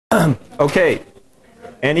Okay,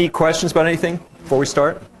 any questions about anything before we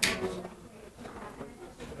start?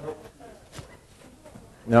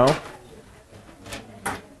 No?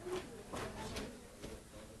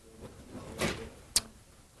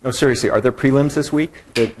 No, seriously, are there prelims this week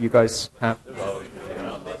that you guys have?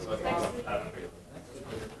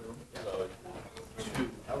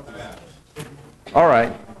 All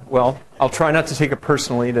right, well, I'll try not to take it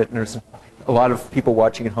personally that there's a lot of people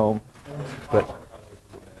watching at home, but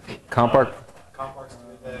Compark.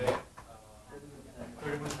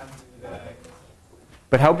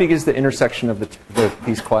 But how big is the intersection of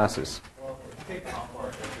these classes?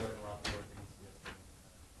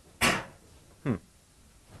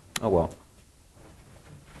 Oh, well.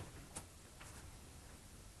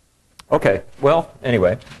 Okay, well,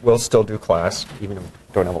 anyway, we'll still do class, even if we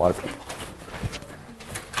don't have a lot of people.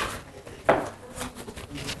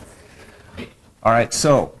 All right,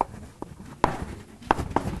 so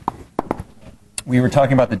we were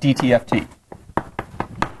talking about the DTFT,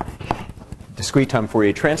 discrete time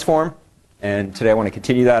Fourier transform, and today I want to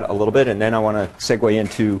continue that a little bit, and then I want to segue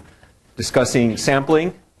into discussing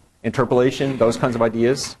sampling, interpolation, those kinds of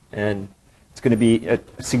ideas, and it's going to be at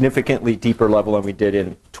a significantly deeper level than we did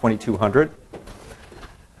in 2200.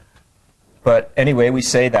 But anyway, we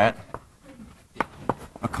say that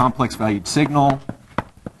a complex valued signal,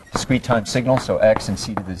 discrete time signal, so x and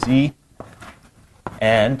c to the z,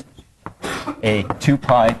 and a 2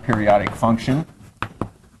 pi periodic function,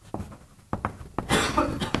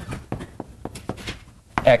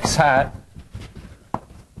 x hat,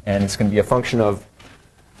 and it's going to be a function of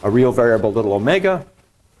a real variable little omega,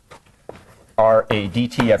 are a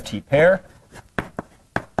DTFT pair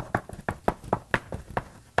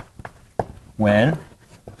when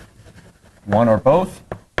one or both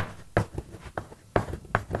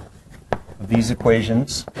of these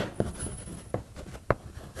equations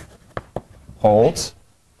holds.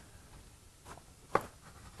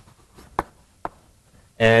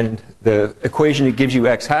 And the equation that gives you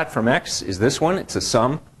x hat from x is this one. It's a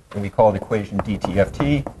sum, and we call the equation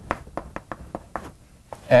DTFT.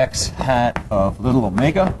 X hat of little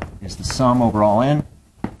omega is the sum over all n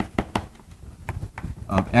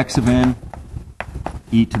of x of n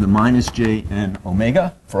e to the minus j n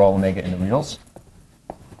omega for all omega in the reals.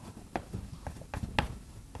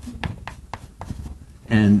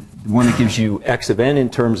 And the one that gives you x of n in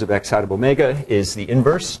terms of x hat of omega is the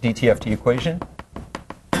inverse DTFT equation.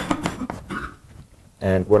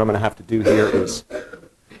 And what I'm going to have to do here is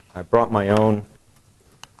I brought my own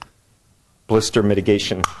blister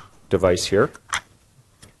mitigation device here,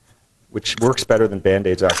 which works better than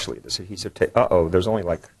Band-Aids actually. This adhesive tape. Uh-oh, there's only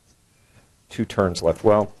like 2 turns left.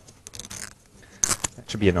 Well, that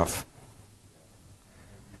should be enough.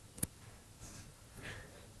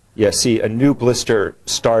 Yeah, see, a new blister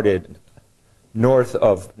started north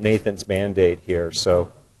of Nathan's Band-Aid here,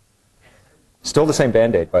 so still the same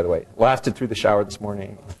Band-Aid, by the way. Lasted through the shower this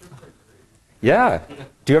morning. Yeah.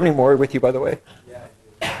 Do you have any more with you, by the way?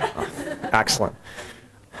 Oh, excellent.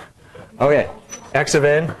 Okay. X of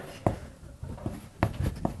n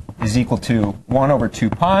is equal to 1 over 2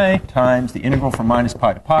 pi times the integral from minus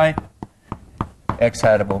pi to pi, x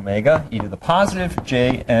hat of omega e to the positive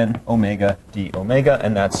j n omega d omega,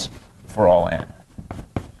 and that's for all n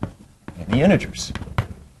in the integers.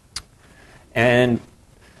 And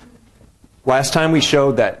last time we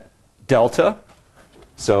showed that delta,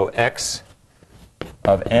 so x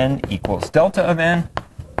of n equals delta of n,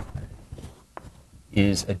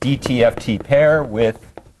 is a DTFT pair with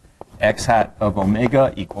x hat of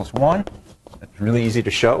omega equals 1. That's really easy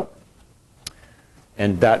to show.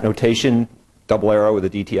 And that notation, double arrow with a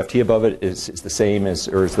DTFT above it, is the same as,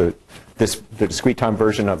 or is the discrete time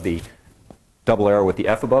version of the double arrow with the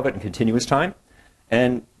f above it in continuous time.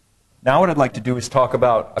 And now what I'd like to do is talk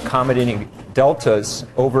about accommodating deltas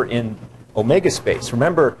over in omega space.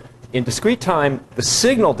 Remember, in discrete time, the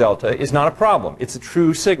signal delta is not a problem. It's a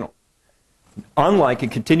true signal. Unlike in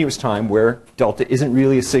continuous time, where delta isn't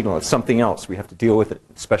really a signal. It's something else. We have to deal with it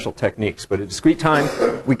with special techniques. But in discrete time,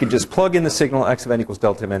 we can just plug in the signal x of n equals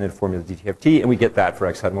delta of n in the formula DTFT, and we get that for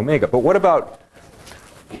x hat of omega. But what about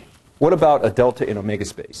a delta in omega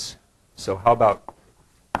space? So how about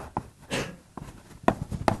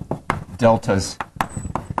deltas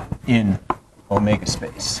in omega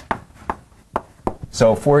space?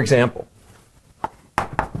 So for example,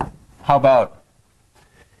 how about,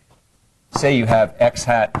 say you have x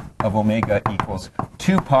hat of omega equals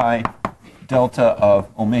 2 pi delta of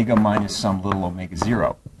omega minus some little omega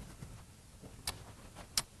 0.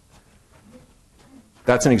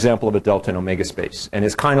 That's an example of a delta in omega space. And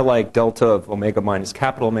it's kind of like delta of omega minus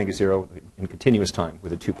capital omega 0 in continuous time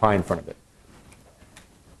with a 2 pi in front of it.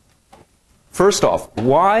 First off,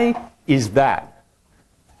 why is that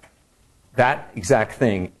exact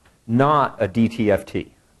thing not a DTFT?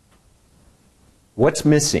 What's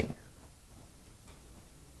missing?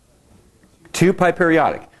 2 pi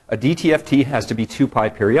periodic. A DTFT has to be 2 pi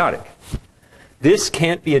periodic. This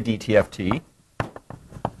can't be a DTFT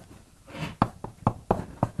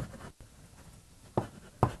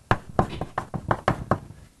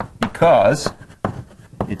because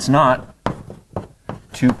it's not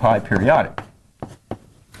 2 pi periodic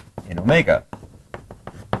in omega.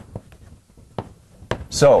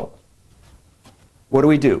 So what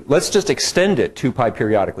do? Let's just extend it 2 pi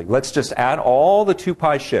periodically. Let's just add all the 2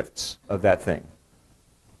 pi shifts of that thing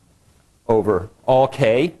over all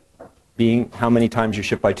k being how many times you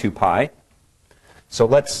shift by 2 pi. So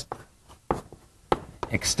let's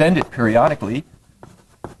extend it periodically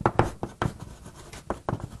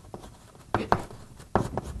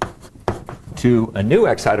to a new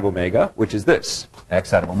x hat of omega, which is this.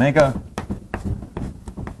 X hat of omega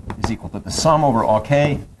is equal to the sum over all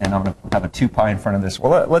k, and I'm going to have a 2 pi in front of this.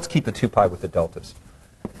 Well, let's keep the 2 pi with the deltas.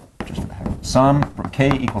 Just sum from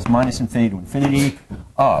k equals minus infinity to infinity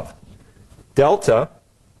of delta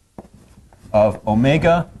of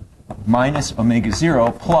omega minus omega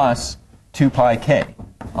 0 plus 2 pi k.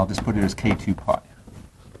 I'll just put it as k2 pi.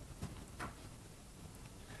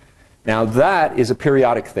 Now that is a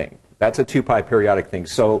periodic thing. That's a 2 pi periodic thing.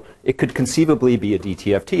 So it could conceivably be a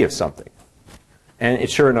DTFT of something. And it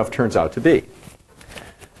sure enough turns out to be.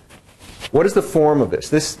 What is the form of this?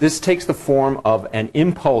 This takes the form of an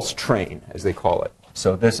impulse train, as they call it.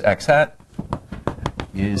 So this x hat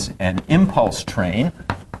is an impulse train.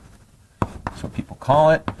 That's what people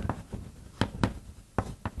call it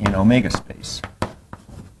in omega space.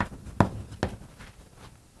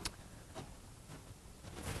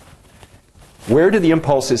 Where do the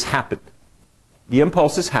impulses happen? The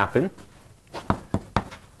impulses happen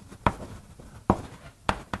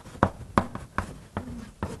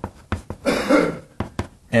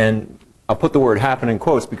and I'll put the word happen in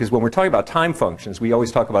quotes because when we're talking about time functions, we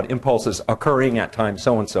always talk about impulses occurring at time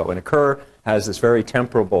so-and-so. And occur has this very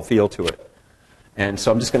temporal feel to it. And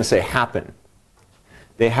so I'm just going to say happen.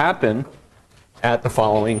 They happen at the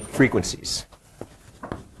following frequencies.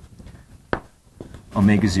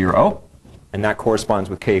 Omega 0. And that corresponds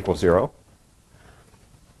with k equals 0.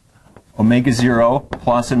 Omega 0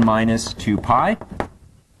 plus and minus 2 pi.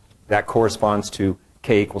 That corresponds to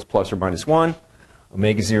k equals plus or minus 1.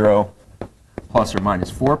 Omega 0 plus or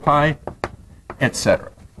minus 4 pi,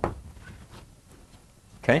 etc.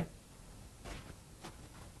 Okay?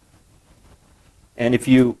 And if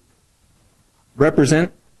you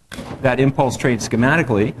represent that impulse train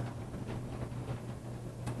schematically,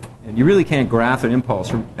 and you really can't graph an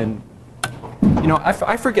impulse, and you know,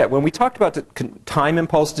 I forget, when we talked about the time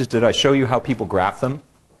impulses, did I show you how people graph them?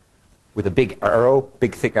 With a big arrow,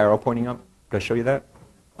 big thick arrow pointing up? Did I show you that?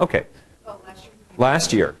 Okay. Oh, last year.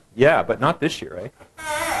 Last year. Yeah, but not this year, right?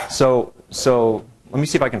 So let me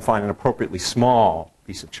see if I can find an appropriately small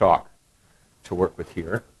piece of chalk to work with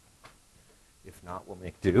here. If not, we'll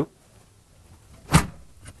make do.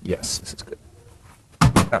 Yes, this is good.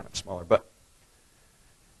 Not much smaller, but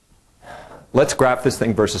let's graph this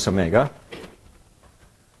thing versus omega.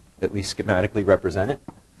 At least schematically represent it.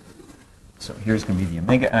 So here's going to be the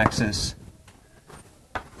omega axis.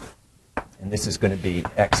 And this is going to be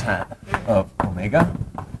x hat of omega.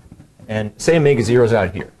 And say omega 0 is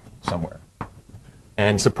out here somewhere.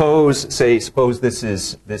 And suppose this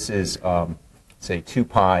is say 2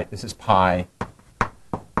 pi. This is pi,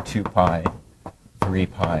 2 pi, 3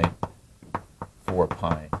 pi, 4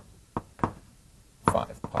 pi,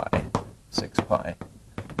 5 pi, 6 pi,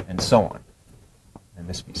 and so on. And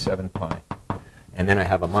this would be 7 pi. And then I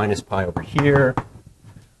have a minus pi over here,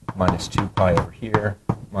 minus 2 pi over here,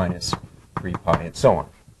 minus 3 pi, and so on.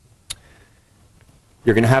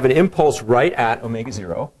 You're going to have an impulse right at omega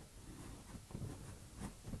 0.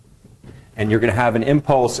 And you're going to have an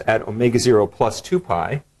impulse at omega 0 plus 2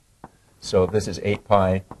 pi. So this is 8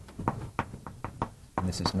 pi, and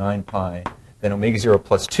this is 9 pi. Then omega 0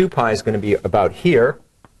 plus 2 pi is going to be about here.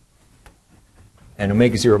 And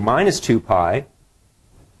omega 0 minus 2 pi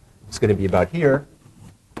is going to be about here.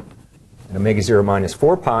 And omega 0 minus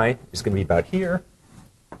 4 pi is going to be about here.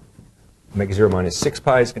 Omega 0 minus 6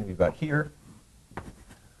 pi is going to be about here.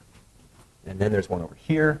 And then there's one over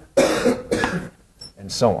here,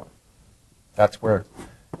 and so on. That's where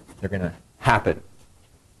they're going to happen.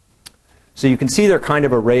 So you can see they're kind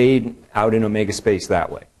of arrayed out in omega space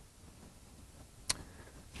that way.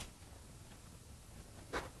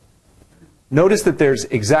 Notice that there's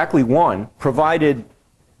exactly one, provided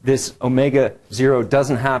this omega 0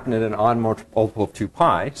 doesn't happen at an odd multiple of 2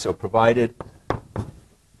 pi. So provided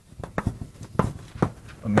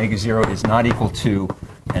omega 0 is not equal to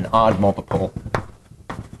an odd multiple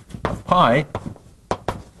of pi,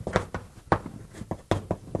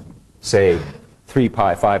 say 3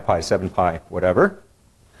 pi, 5 pi, 7 pi, whatever,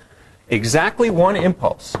 exactly one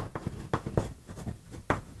impulse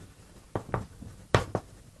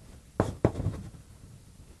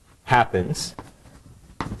happens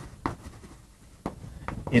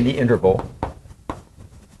in the interval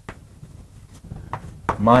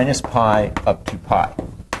minus pi up to pi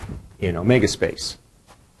in omega space.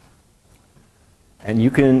 And you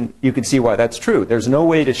can see why that's true. There's no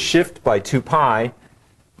way to shift by 2 pi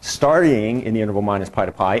starting in the interval minus pi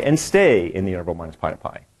to pi and stay in the interval minus pi to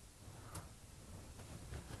pi.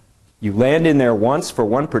 You land in there once for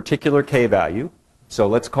one particular k value. So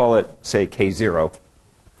let's call it, say, k0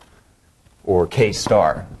 or k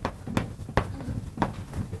star.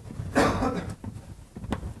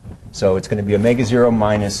 So it's going to be omega 0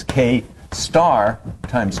 minus k star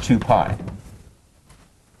times 2 pi.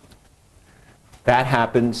 That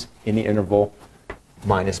happens in the interval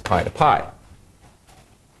minus pi to pi.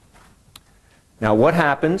 Now what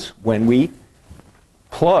happens when we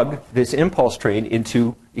plug this impulse train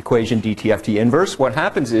into equation DTFT inverse? What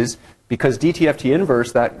happens is, because DTFT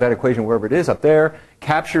inverse, that equation wherever it is up there,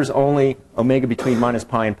 captures only omega between minus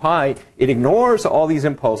pi and pi, it ignores all these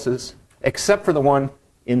impulses except for the one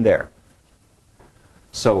in there.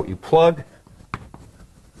 So you plug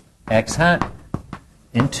x hat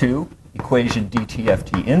into equation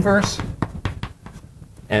DTFT inverse,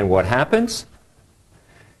 and what happens?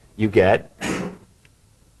 You get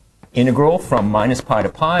integral from minus pi to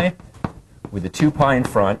pi with a 2 pi in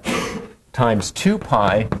front times 2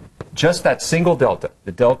 pi, just that single delta,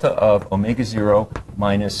 the delta of omega 0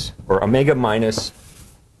 minus, or omega minus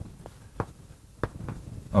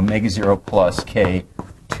omega 0 plus k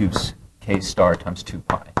star times 2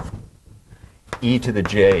 pi, e to the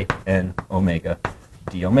j n omega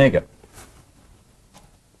d omega.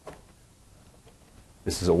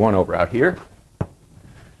 This is a 1 over out here.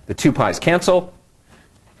 The 2 pi's cancel.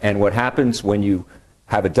 And what happens when you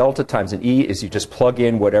have a delta times an e is you just plug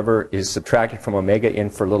in whatever is subtracted from omega in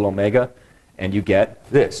for little omega, and you get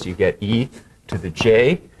this. You get e to the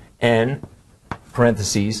j n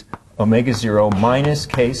parentheses omega 0 minus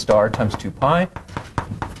k star times 2 pi.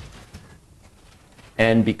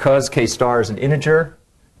 And because k star is an integer,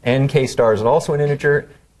 and k star is also an integer,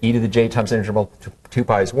 e to the j times integer multiple 2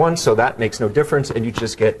 pi is 1, so that makes no difference, and you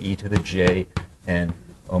just get e to the j n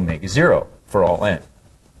omega 0 for all n.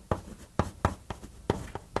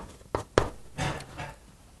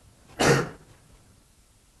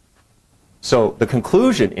 So the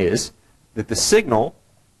conclusion is that the signal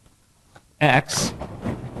x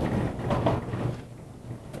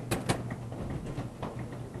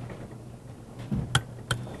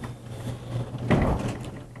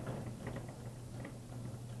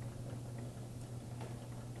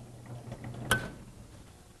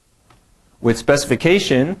with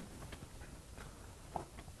specification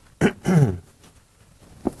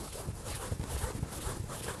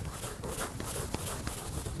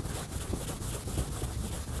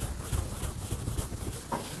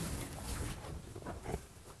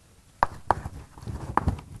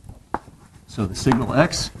so the signal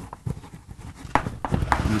x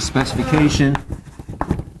with specification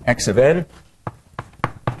x of n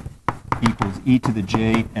equals e to the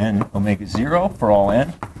j n omega 0 for all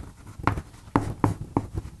n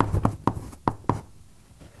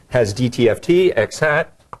has DTFT x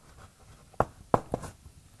hat.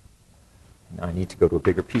 Now I need to go to a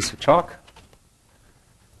bigger piece of chalk.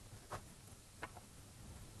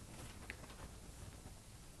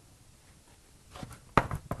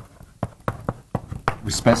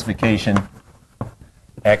 With specification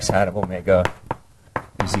x hat of omega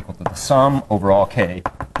is equal to the sum over all k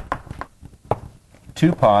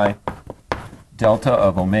 2 pi delta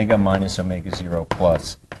of omega minus omega 0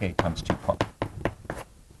 plus k times 2 pi.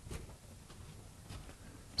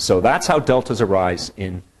 So that's how deltas arise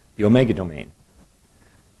in the omega domain.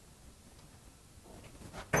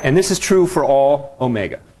 And this is true for all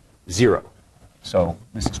omega 0. So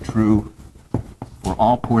this is true for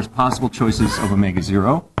all possible choices of omega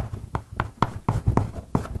 0.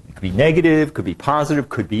 It could be negative, could be positive,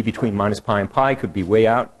 could be between minus pi and pi, could be way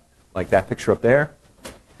out, like that picture up there.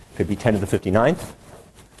 Could be 10 to the 59th.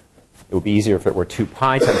 It would be easier if it were 2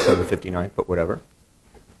 pi times 10 to the 59th, but whatever.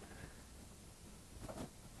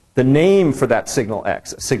 The name for that signal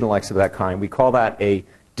x of that kind, we call that a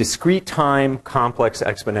discrete time complex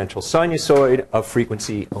exponential sinusoid of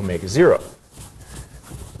frequency omega 0.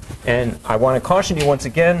 And I want to caution you once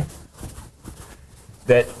again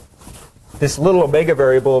that this little omega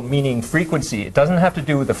variable, meaning frequency, it doesn't have to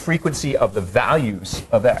do with the frequency of the values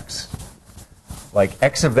of x. Like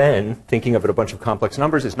x of n, thinking of it a bunch of complex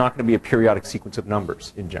numbers, is not going to be a periodic sequence of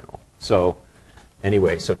numbers in general. So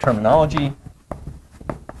anyway, so terminology.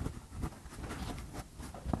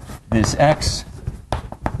 This x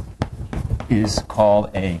is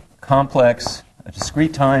called a complex, a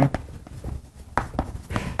discrete time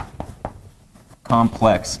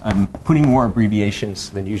complex. I'm putting more abbreviations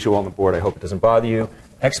than usual on the board. I hope it doesn't bother you.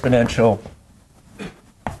 Exponential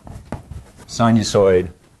sinusoid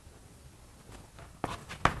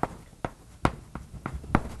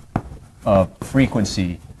of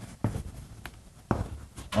frequency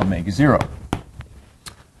omega 0.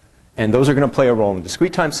 And those are going to play a role in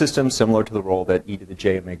discrete time systems, similar to the role that e to the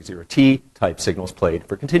j omega 0 t type signals played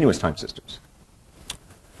for continuous time systems.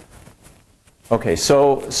 Okay,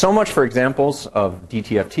 so much for examples of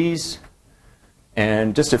DTFTs.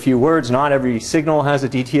 And just a few words, not every signal has a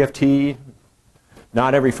DTFT.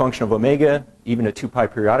 Not every function of omega, even a 2 pi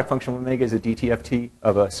periodic function of omega, is a DTFT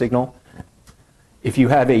of a signal. If you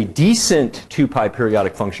have a decent 2 pi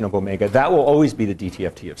periodic function of omega, that will always be the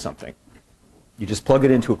DTFT of something. You just plug it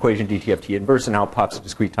into equation DTFT inverse, and out pops a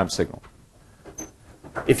discrete time signal.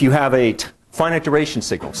 If you have a finite duration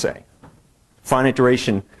signal, say, finite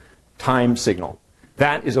duration time signal,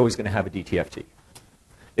 that is always going to have a DTFT.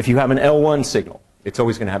 If you have an L1 signal, it's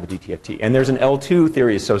always going to have a DTFT. And there's an L2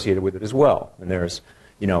 theory associated with it as well. And there's,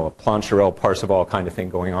 you know, a Plancherel-Parseval kind of thing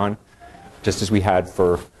going on, just as we had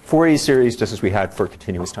for Fourier series, just as we had for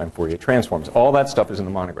continuous time Fourier transforms. All that stuff is in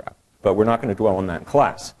the monograph, but we're not going to dwell on that in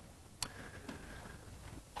class.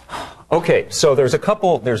 Okay, so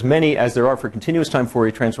there's many, as there are for continuous time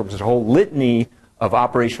Fourier transforms. There's a whole litany of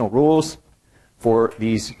operational rules for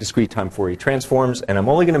these discrete time Fourier transforms, and I'm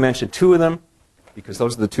only going to mention 2 of them because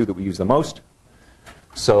those are the 2 that we use the most.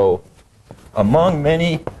 So among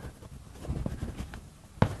many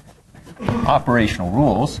operational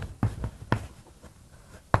rules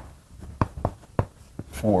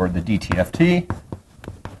for the DTFT,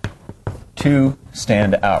 2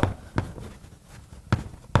 stand out.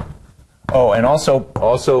 Oh, and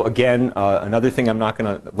also again, another thing I'm not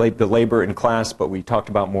going to belabor in class, but we talked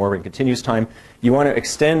about more in continuous time. You want to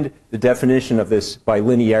extend the definition of this by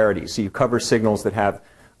linearity. So you cover signals that have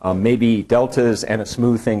maybe deltas and a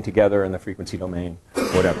smooth thing together in the frequency domain,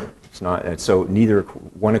 whatever. It's not, so neither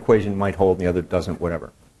one equation might hold and the other doesn't,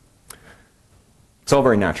 whatever. It's all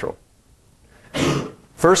very natural.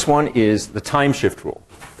 First one is the time shift rule.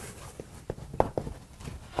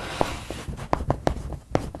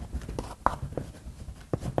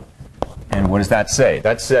 And what does that say?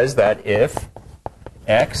 That says that if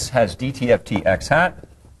x has DTFT x hat,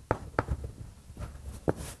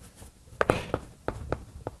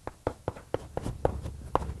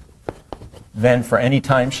 then for any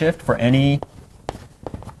time shift, for any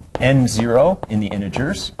n0 in the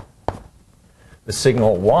integers, the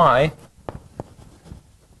signal y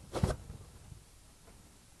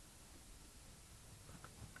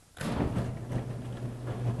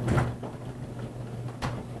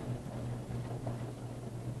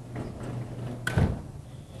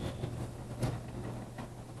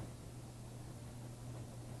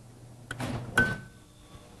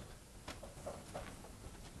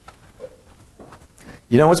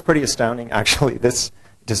You know what's pretty astounding? Actually, this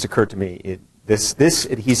just occurred to me. This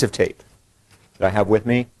adhesive tape that I have with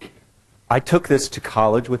me, I took this to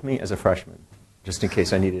college with me as a freshman, just in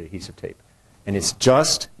case I needed adhesive tape. And it's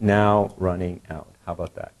just now running out. How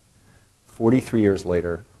about that? 43 years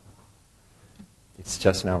later, it's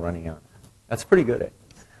just now running out. That's pretty good, eh?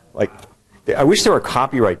 Like, I wish there were a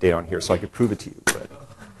copyright date on here so I could prove it to you, but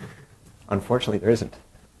unfortunately there isn't.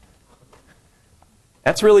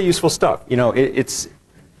 That's really useful stuff. You know, it's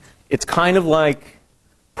kind of like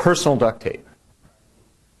personal duct tape.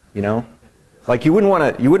 You know, like you wouldn't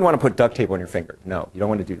want to put duct tape on your finger. No, you don't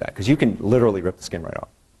want to do that because you can literally rip the skin right off.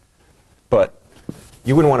 But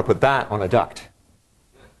you wouldn't want to put that on a duct.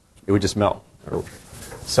 It would just melt.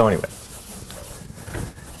 So anyway,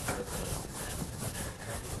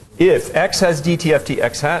 if x has DTFT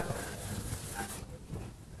x hat,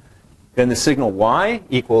 then the signal y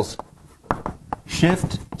equals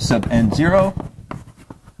shift sub n0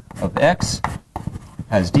 of x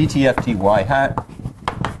has DTFT y hat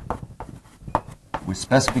with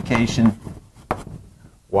specification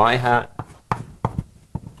y hat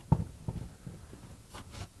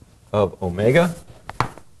of omega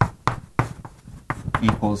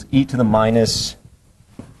equals e to the minus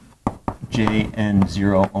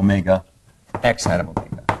jn0 omega x hat of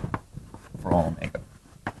omega for all omega.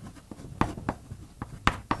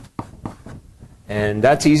 And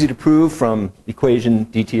that's easy to prove from equation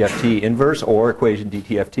DTFT inverse or equation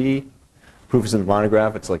DTFT. Proof is in the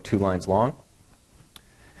monograph. It's like 2 lines long.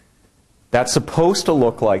 That's supposed to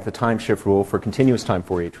look like the time shift rule for continuous time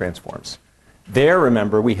Fourier transforms. There,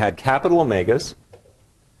 remember, we had capital omegas.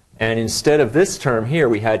 And instead of this term here,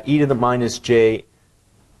 we had e to the minus j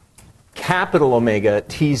capital omega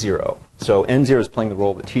t0. So n0 is playing the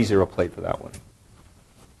role that t0 played for that one.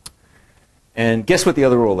 And guess what the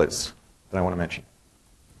other rule is that I want to mention?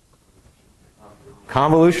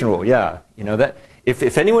 Convolution rule, yeah. You know that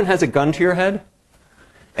if anyone has a gun to your head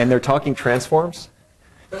and they're talking transforms,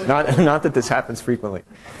 not that this happens frequently,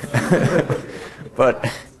 but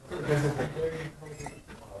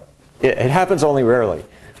it happens only rarely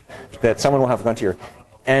that someone will have a gun to your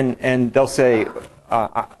and they'll say,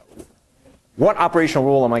 what operational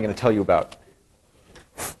rule am I going to tell you about?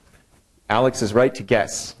 Alex is right to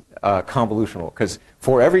guess convolution rule, because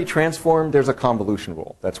for every transform, there's a convolution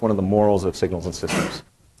rule. That's one of the morals of signals and systems.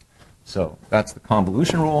 So that's the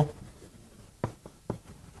convolution rule.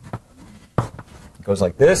 It goes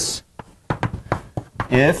like this.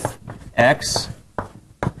 If x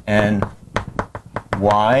and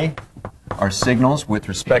y are signals with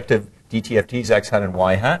respective DTFTs, x hat and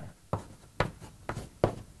y hat,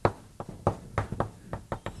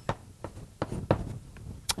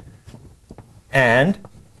 and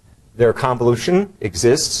their convolution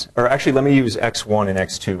exists, or actually let me use x1 and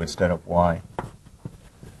x2 instead of y.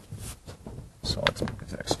 So let's make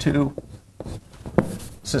this x2.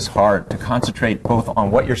 This is hard to concentrate both on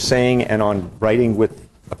what you're saying and on writing with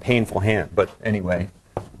a painful hand. But anyway,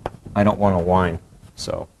 I don't want to whine,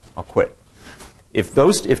 so I'll quit. If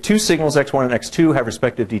 2 signals x1 and x2 have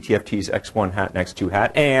respective DTFTs x1 hat and x2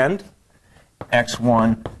 hat, and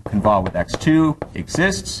x1 convolved with x2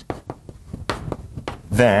 exists,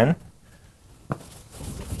 then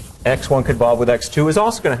x1 convolved with x2 is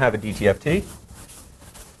also going to have a DTFT.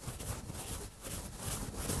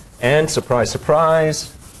 And surprise,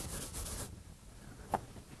 surprise,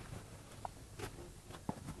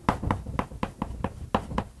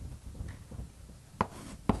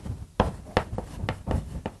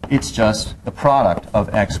 it's just the product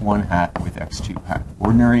of x1 hat with x2 hat,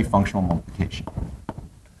 ordinary functional multiplication.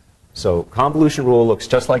 So convolution rule looks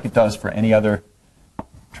just like it does for any other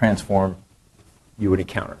transform you would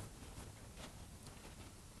encounter.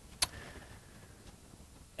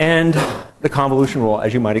 And the convolution rule,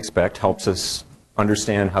 as you might expect, helps us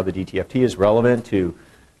understand how the DTFT is relevant to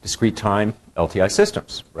discrete time LTI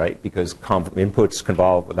systems, right? Because inputs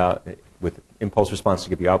convolve with impulse response to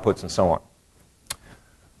give you outputs and so on.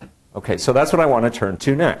 Okay, so that's what I want to turn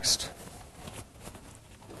to next.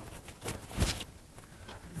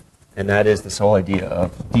 And that is this whole idea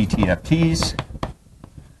of DTFTs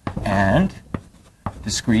and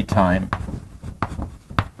discrete time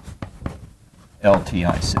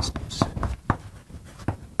LTI systems.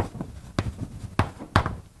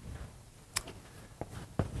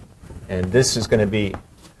 And this is going to be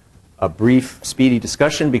a brief, speedy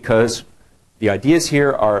discussion because the ideas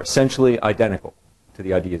here are essentially identical to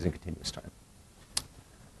the ideas in continuous time.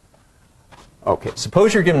 Okay,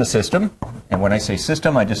 suppose you're given a system, and when I say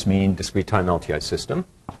system, I just mean discrete time LTI system.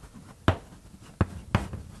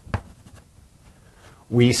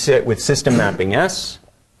 We sit with system mapping S.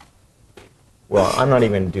 Well, I'm not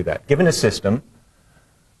even going to do that. Given a system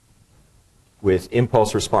with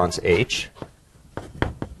impulse response H,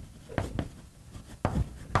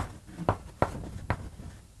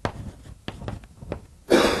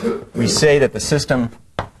 we say that the system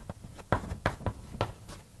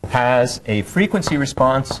has a frequency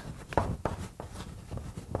response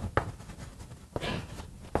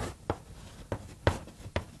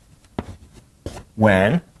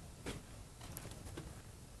when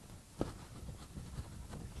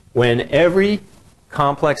every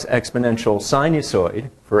complex exponential sinusoid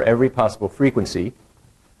for every possible frequency,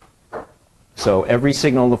 so every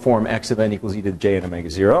signal in the form x of n equals e to the j and omega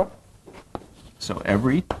 0, so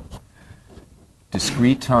every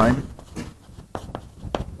discrete time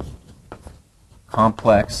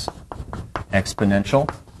complex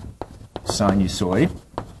exponential sinusoid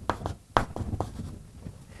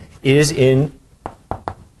is in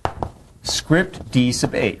script d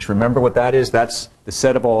sub h. Remember what that is? That's the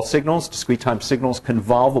set of all signals, discrete time signals,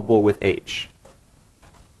 convolvable with h.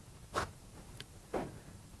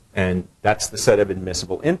 And that's the set of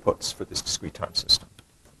admissible inputs for this discrete time system.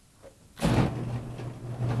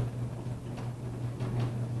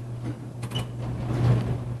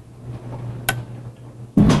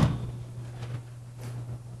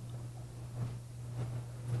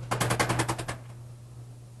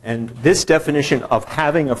 And this definition of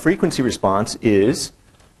having a frequency response is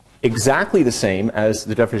exactly the same as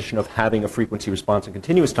the definition of having a frequency response in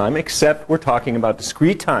continuous time, except we're talking about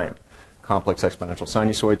discrete time complex exponential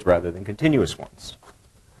sinusoids rather than continuous ones,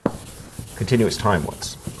 continuous time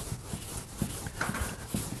ones.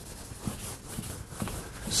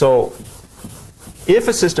 So if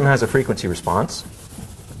a system has a frequency response,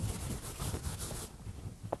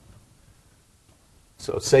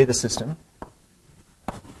 so say the system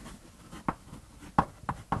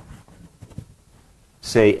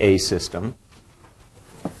say a system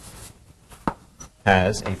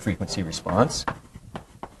has a frequency response,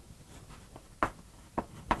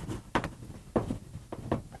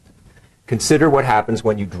 consider what happens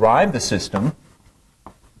when you drive the system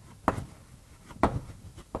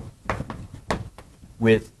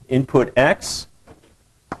with input x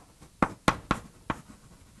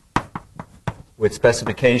with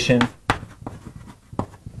specification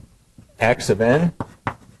x of n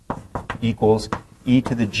equals e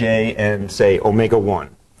to the j n, say, omega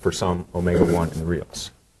 1 for some omega 1 in the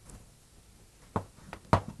reals.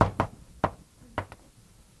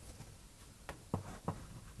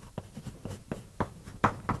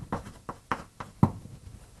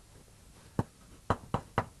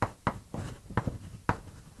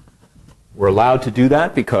 We're allowed to do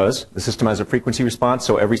that because the system has a frequency response,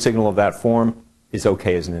 so every signal of that form is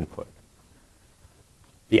okay as an input.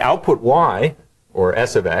 The output y, or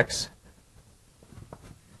s of x,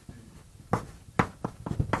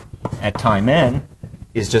 at time n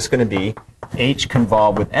is just going to be h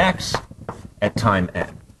convolved with x at time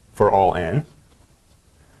n for all n.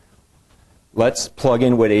 Let's plug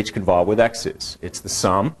in what h convolved with x is. It's the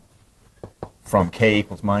sum from k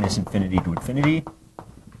equals minus infinity to infinity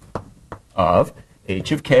of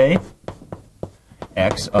h of k,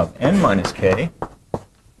 x of n minus k,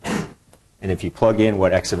 and if you plug in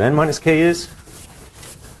what x of n minus k is,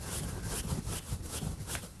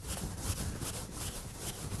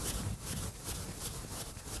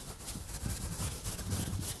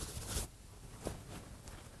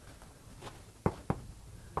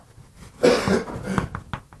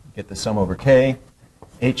 get the sum over k,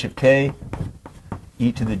 h of k,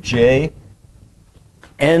 e to the j,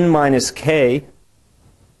 n minus k,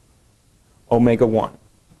 omega 1.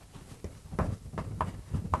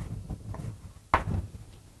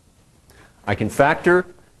 I can factor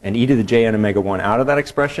an e to the j n omega 1 out of that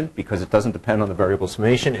expression because it doesn't depend on the variable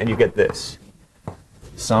summation, and you get this.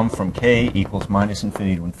 Sum from k equals minus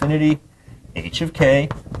infinity to infinity, h of k,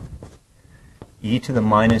 e to the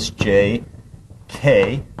minus j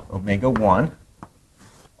k omega 1,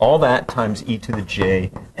 all that times e to the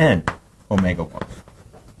j n omega 1.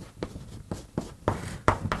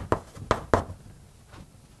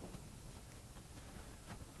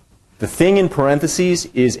 The thing in parentheses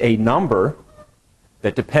is a number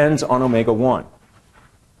that depends on omega 1.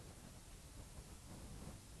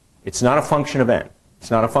 It's not a function of n. It's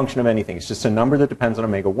not a function of anything. It's just a number that depends on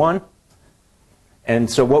omega 1. And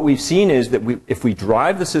so what we've seen is that if we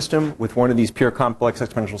drive the system with one of these pure complex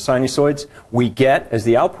exponential sinusoids, we get, as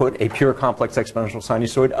the output, a pure complex exponential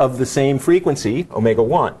sinusoid of the same frequency, omega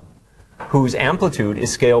 1, whose amplitude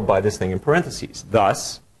is scaled by this thing in parentheses.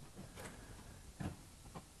 Thus,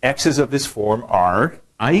 x's of this form are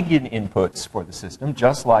eigeninputs for the system,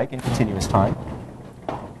 just like in continuous time.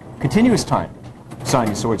 Continuous time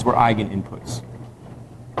sinusoids were eigeninputs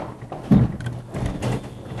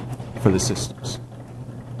for the systems.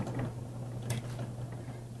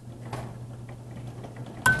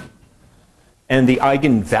 And the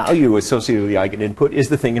eigenvalue associated with the eigeninput is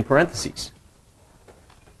the thing in parentheses.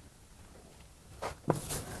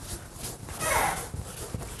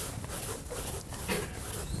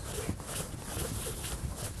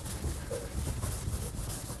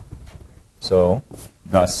 So,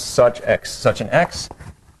 thus, such an x,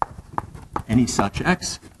 any such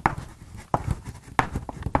x,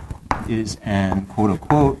 is an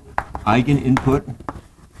quote-unquote eigeninput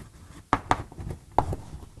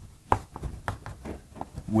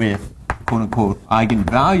with quote-unquote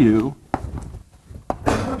eigenvalue,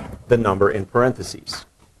 the number in parentheses.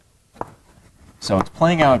 So it's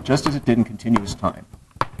playing out just as it did in continuous time.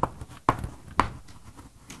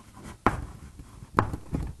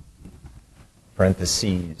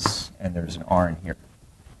 Parentheses, and there's an R in here.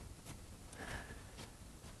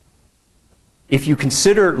 If you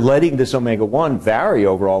consider letting this omega 1 vary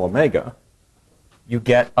over all omega, you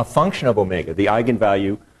get a function of omega. The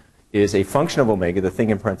eigenvalue is a function of omega. The thing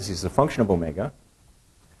in parentheses is a function of omega.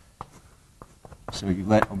 So you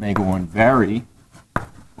let omega 1 vary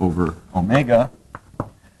over omega,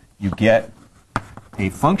 you get a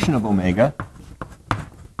function of omega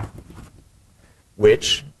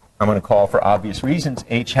which I'm going to call, for obvious reasons,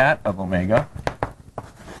 h hat of omega,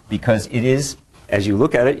 because it is, as you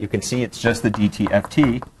look at it, you can see it's just the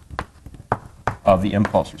DTFT of the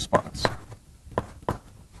impulse response.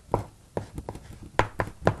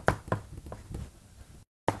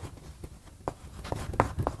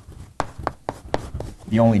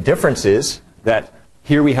 The only difference is that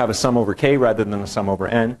here we have a sum over k rather than a sum over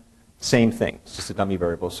n. Same thing. It's just a dummy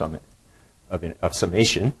variable sum of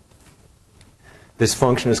summation. This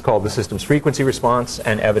function is called the system's frequency response,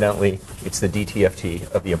 and evidently it's the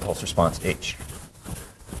DTFT of the impulse response h.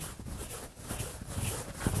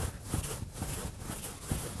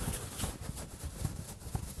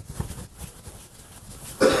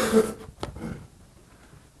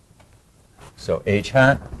 So h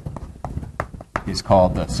hat is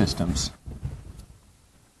called the system's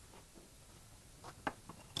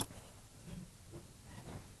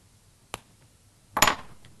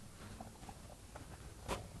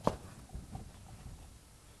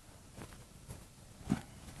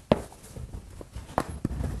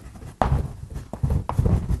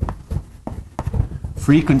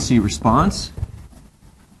frequency response.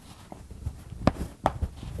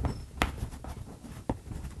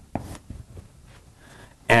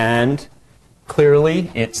 And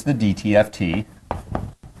clearly, it's the DTFT.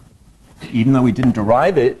 Even though we didn't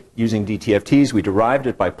derive it using DTFTs, we derived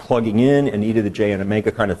it by plugging in an e to the j and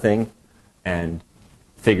omega kind of thing and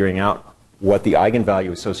figuring out what the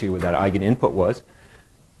eigenvalue associated with that eigeninput was.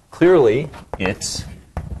 Clearly, it's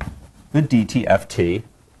the DTFT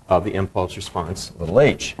of the impulse response, little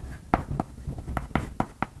h.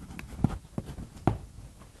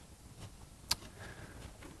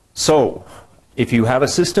 So, if you have a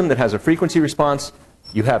system that has a frequency response,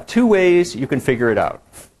 you have two ways you can figure it out.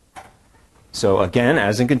 So again,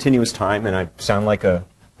 as in continuous time, and I sound like a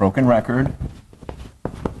broken record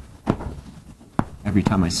every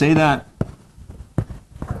time I say that,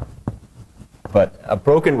 but a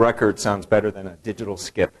broken record sounds better than a digital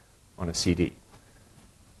skip on a CD.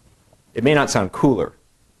 It may not sound cooler,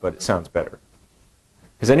 but it sounds better.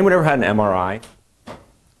 Has anyone ever had an MRI?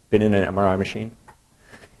 Been in an MRI machine?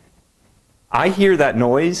 I hear that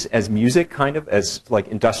noise as music, kind of, as like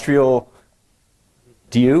industrial.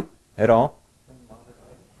 Do you at all?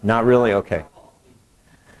 Not really? Okay.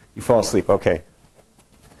 You fall asleep, okay.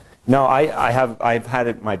 No, I've had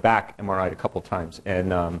it, my back MRI'd a couple times,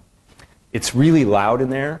 and it's really loud in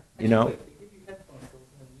there, you know.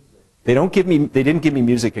 They didn't give me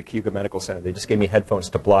music at Cuba Medical Center. They just gave me headphones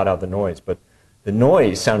to blot out the noise, but the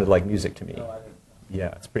noise sounded like music to me. Yeah,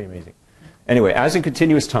 it's pretty amazing. Anyway, as in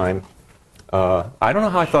continuous time, I don't know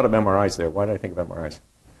how I thought of MRIs there. Why did I think of MRIs?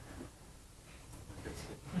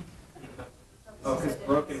 Oh, because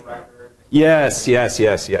broken record. Yes.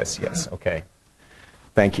 Okay.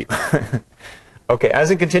 Thank you. Okay, as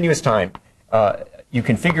in continuous time, you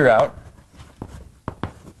can figure out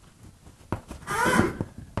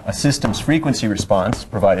a system's frequency response,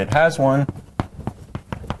 provided it has one,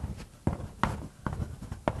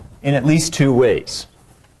 in at least two ways.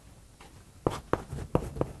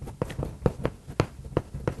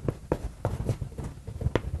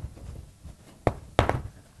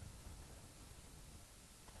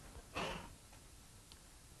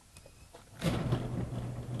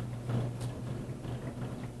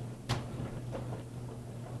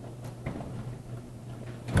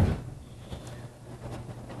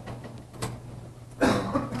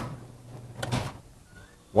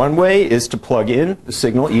 One way is to plug in the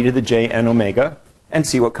signal e to the j n omega and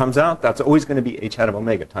see what comes out. That's always going to be h hat of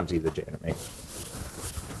omega times e to the j n omega.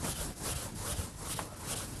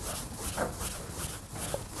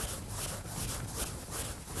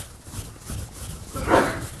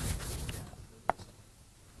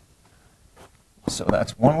 So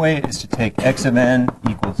that's one way, is to take x of n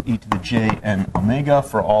equals e to the j n omega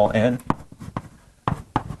for all n.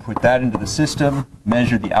 Put that into the system,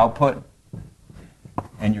 measure the output,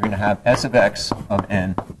 and you're going to have s of x of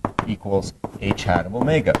n equals h hat of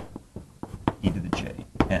omega, e to the j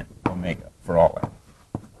n omega for all n.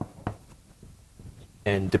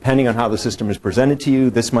 And depending on how the system is presented to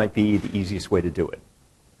you, this might be the easiest way to do it.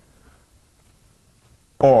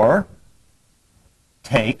 Or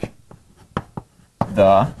take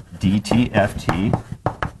the DTFT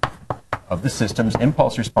of the system's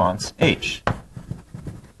impulse response h.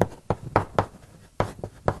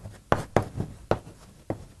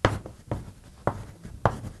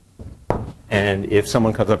 And if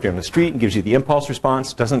someone comes up to you on the street and gives you the impulse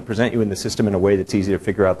response, doesn't present you in the system in a way that's easy to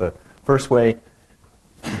figure out the first way,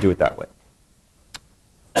 do it that way.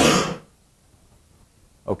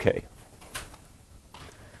 Okay.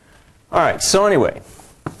 All right, so anyway,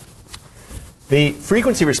 The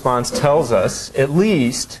frequency response tells us at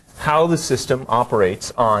least how the system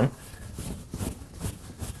operates on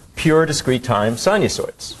pure discrete time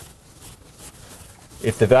sinusoids.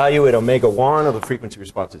 If the value at omega 1 of the frequency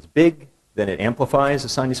response is big, then it amplifies the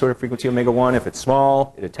sinusoidal frequency omega 1. If it's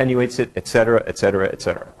small, it attenuates it, et cetera, et cetera, et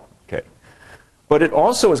cetera. Okay. But it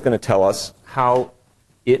also is going to tell us how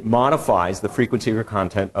it modifies the frequency or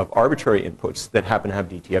content of arbitrary inputs that happen to have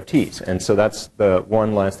DTFTs. And so that's the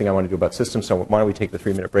one last thing I want to do about systems. So why don't we take the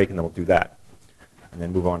 3-minute break and then we'll do that. And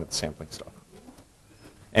then move on to the sampling stuff.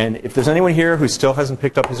 And if there's anyone here who still hasn't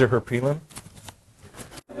picked up his or her prelim,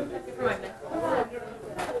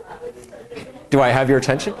 do I have your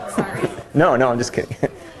attention? Sorry. No, I'm just kidding.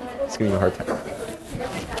 Just giving you a hard time.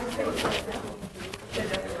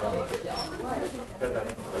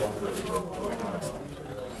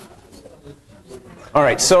 All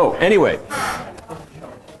right, so anyway,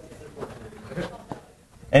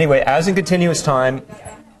 as in continuous time,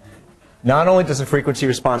 not only does the frequency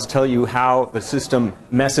response tell you how the system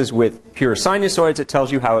messes with pure sinusoids, it tells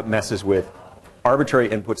you how it messes with arbitrary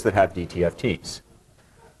inputs that have DTFTs.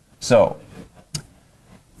 So,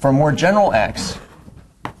 for more general x,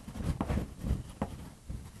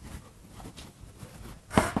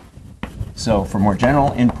 for more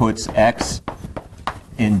general inputs x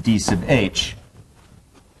in d sub h,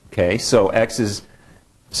 okay, so x is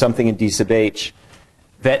something in d sub h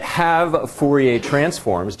that have Fourier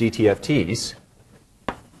transforms, DTFTs,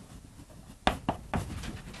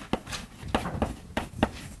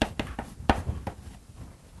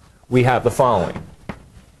 we have the following.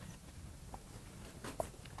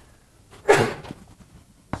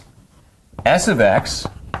 S of x,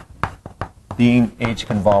 being h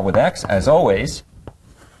convolved with x, as always,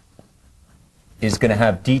 is going to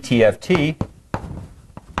have DTFT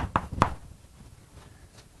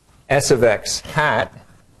S of x hat.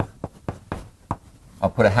 I'll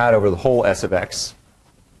put a hat over the whole S of x,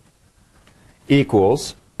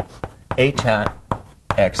 equals h hat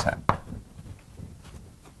x hat.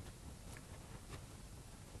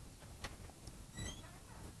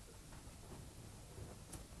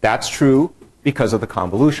 That's true because of the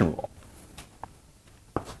convolution rule.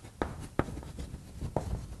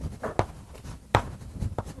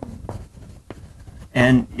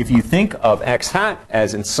 And if you think of x hat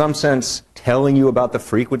as in some sense telling you about the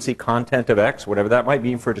frequency content of x, whatever that might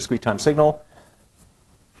mean for a discrete time signal,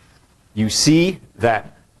 you see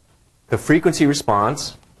that the frequency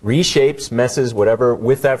response reshapes, messes, whatever,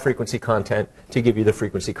 with that frequency content to give you the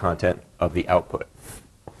frequency content of the output.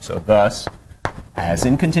 So thus, as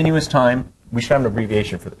in continuous time, we should have an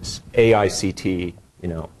abbreviation for this. AICT,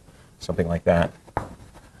 something like that.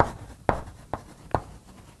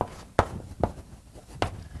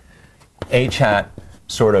 H hat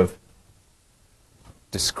sort of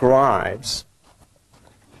describes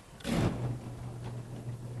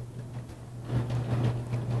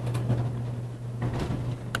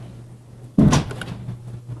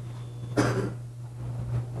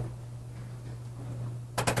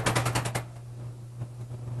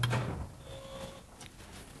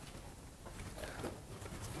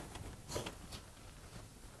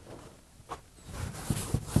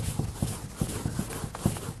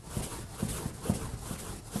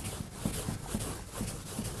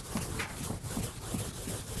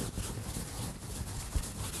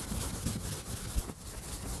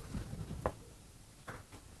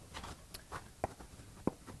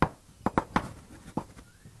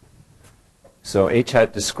So H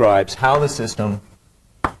hat describes how the system,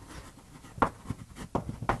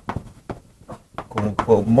 quote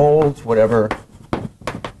unquote, molds whatever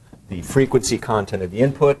the frequency content of the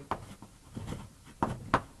input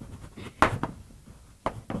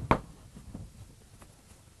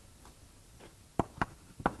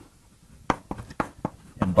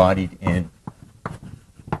embodied in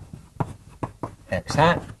X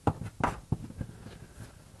hat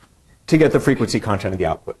to get the frequency content of the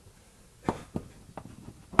output.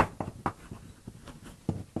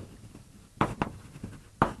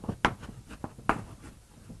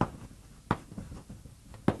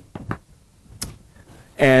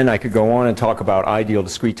 And I could go on and talk about ideal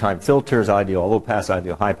discrete time filters, ideal low pass,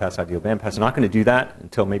 ideal high pass, ideal band pass. I'm not going to do that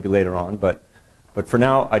until maybe later on, but for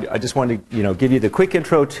now, I just wanted to give you the quick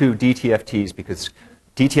intro to DTFTs, because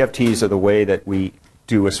DTFTs are the way that we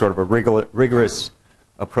do a sort of a rigorous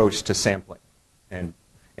approach to sampling and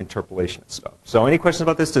interpolation and stuff. So any questions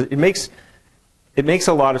about this? It makes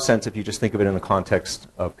a lot of sense if you just think of it in the context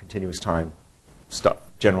of continuous time stuff,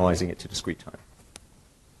 generalizing it to discrete time.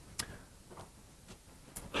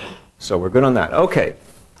 So we're good on that. Okay.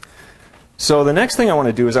 So the next thing I want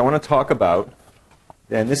to do is I want to talk about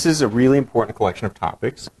and this is a really important collection of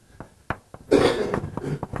topics,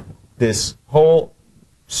 this whole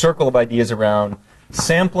circle of ideas around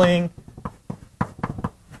sampling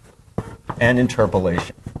and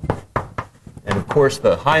interpolation. And of course,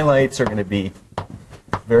 the highlights are going to be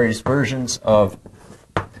various versions of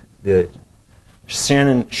the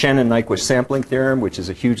Shannon-Nyquist sampling theorem, which is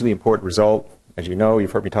a hugely important result. As you know,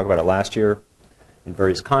 you've heard me talk about it last year in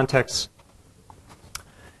various contexts.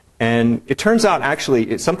 And it turns out,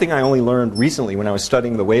 actually, it's something I only learned recently when I was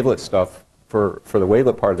studying the wavelet stuff for the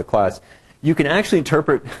wavelet part of the class. You can actually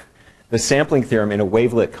interpret the sampling theorem in a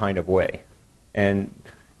wavelet kind of way. And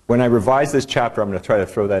when I revise this chapter, I'm going to try to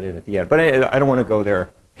throw that in at the end. But I don't want to go there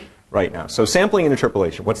right now. So sampling and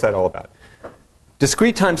interpolation, what's that all about?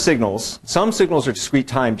 Discrete time signals, some signals are discrete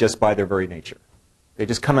time just by their very nature. They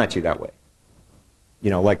just come at you that way.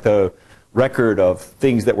 You know, like the record of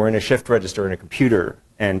things that were in a shift register in a computer,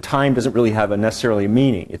 and time doesn't really have a necessarily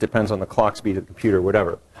meaning. It depends on the clock speed of the computer,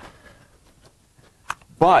 whatever.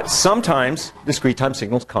 But sometimes discrete time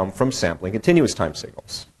signals come from sampling continuous time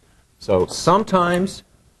signals. So sometimes,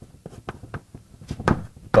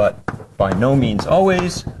 but by no means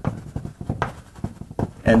always.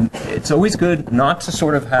 And it's always good not to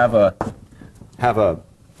sort of have a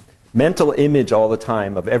mental image all the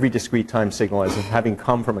time of every discrete time signal as having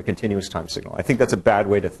come from a continuous time signal. I think that's a bad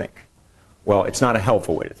way to think. Well, it's not a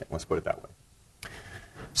helpful way to think. Let's put it that way.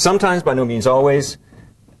 Sometimes, by no means always,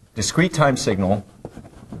 discrete time signal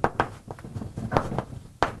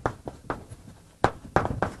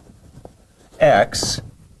X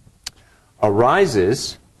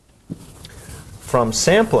arises from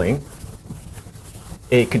sampling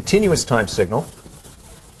a continuous time signal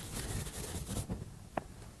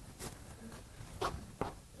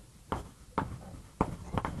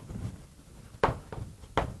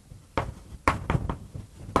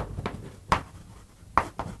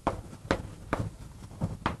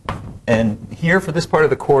and here for this part of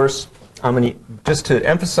the course, I'm going to, just to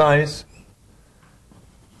emphasize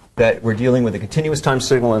that we're dealing with a continuous time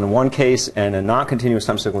signal in one case and a non-continuous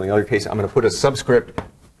time signal in the other case, I'm going to put a subscript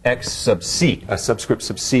X sub C, a subscript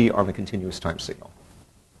sub C on the continuous time signal.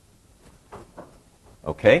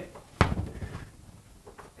 Okay?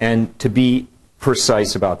 And to be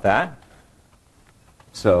precise about that,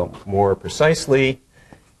 so more precisely,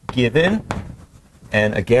 given,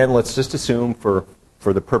 and again, let's just assume for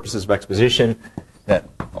the purposes of exposition that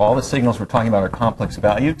all the signals we're talking about are complex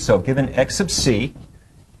valued. So given X sub C,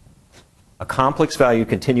 a complex value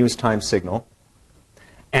continuous time signal,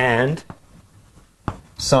 and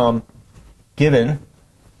some given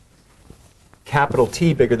capital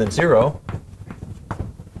T bigger than 0,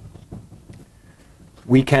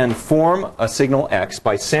 we can form a signal X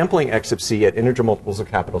by sampling X sub C at integer multiples of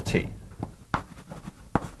capital T.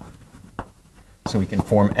 So we can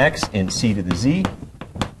form X in C to the Z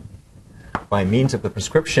by means of the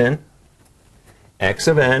prescription X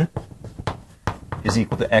of n is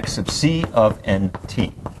equal to X sub C of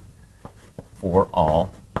nt for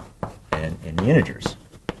all n in the integers.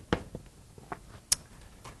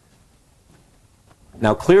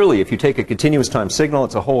 Now clearly, if you take a continuous time signal,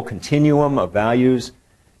 it's a whole continuum of values,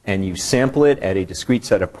 and you sample it at a discrete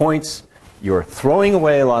set of points, you're throwing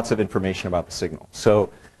away lots of information about the signal.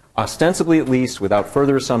 So ostensibly, at least, without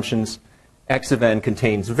further assumptions, X of n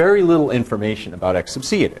contains very little information about X sub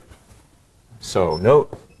C in it. So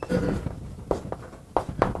note,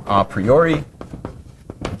 a priori,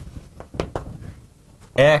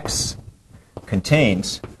 X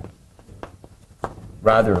contains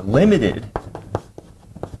rather limited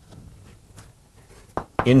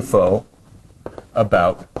info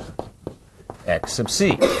about X sub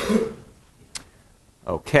C.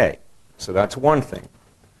 Okay, so that's one thing.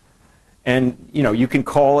 And you can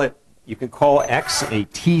call X a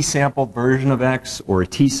T-sampled version of X, or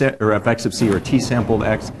of X sub C, or a T-sampled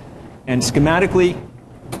X. And schematically,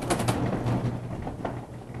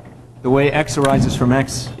 the way X arises from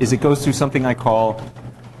X is it goes through something I call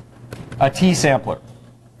a T-sampler.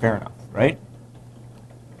 Fair enough, right?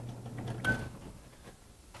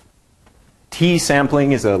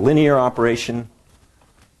 T-sampling is a linear operation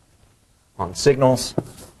on signals.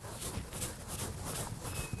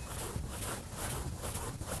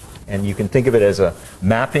 And you can think of it as a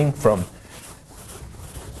mapping from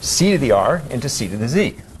C to the R into C to the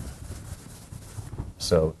Z.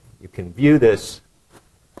 So you can view this,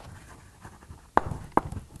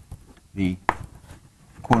 the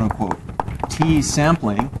quote-unquote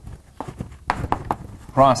T-sampling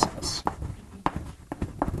process,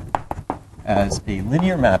 as a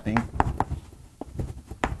linear mapping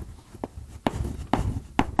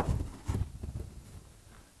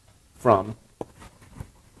from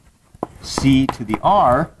C to the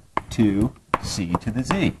R to C to the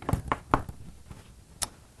Z.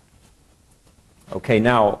 Okay,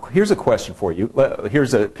 now here's a question for you.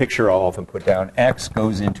 Here's a picture I'll often put down. X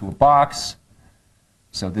goes into a box.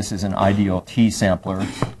 So this is an ideal T sampler.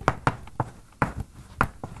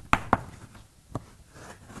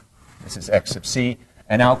 This is X sub C,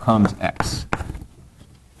 and out comes X.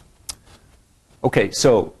 Okay,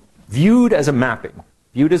 so viewed as a mapping,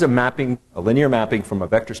 a linear mapping from a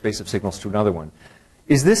vector space of signals to another one,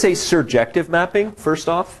 is this a surjective mapping, first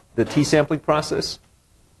off, the T sampling process?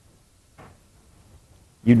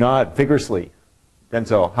 You nod vigorously.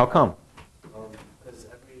 Denzel, how come? Because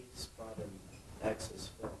every spot in X is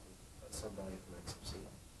filled with some value from X sub C.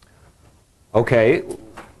 Okay,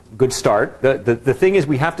 good start. The thing is,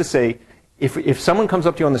 we have to say, if someone comes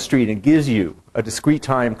up to you on the street and gives you a discrete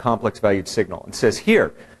time complex valued signal and says,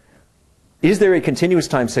 here, is there a continuous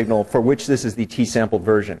time signal for which this is the T-sampled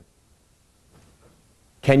version?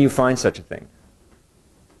 Can you find such a thing?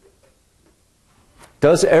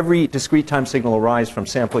 Does every discrete time signal arise from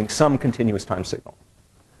sampling some continuous time signal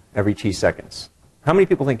every T seconds? How many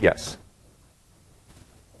people think yes?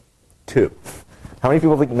 2. How many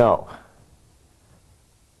people think no?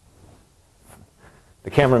 The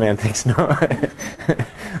cameraman thinks no.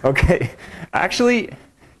 Okay, actually,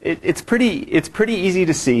 it's pretty easy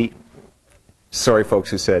to see. Sorry, folks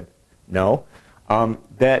who said no.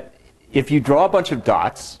 That if you draw a bunch of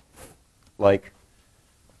dots, like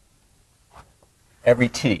every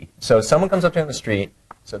T. So someone comes up to you on the street.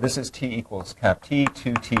 So this is T equals cap T,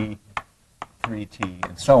 2T, 3T,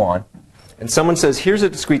 and so on. And someone says, here's a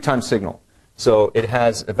discrete time signal. So it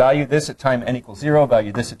has a value this at time n equals 0,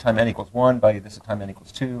 value this at time n equals 1, value this at time n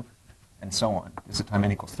equals 2, and so on. This at time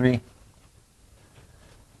n equals 3.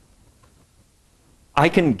 I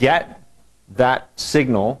can get that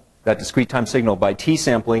signal, that discrete time signal, by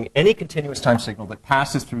T-sampling any continuous time signal that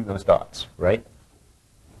passes through those dots, right?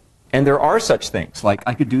 And there are such things, like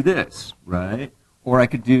I could do this, right? Or I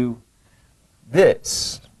could do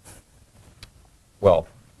this. Well,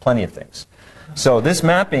 plenty of things. So this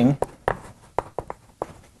mapping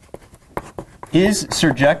is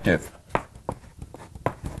surjective,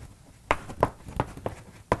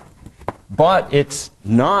 but it's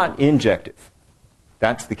not injective.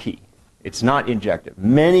 That's the key. It's not injective.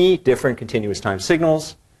 Many different continuous time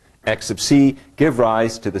signals, X sub C, give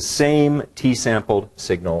rise to the same T-sampled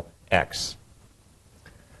signal X.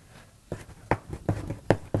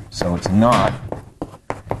 So it's not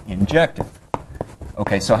injective.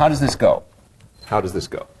 Okay, so how does this go? How does this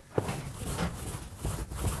go?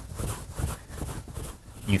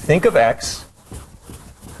 You think of X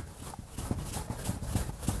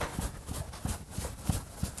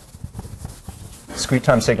discrete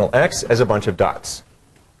time signal X as a bunch of dots.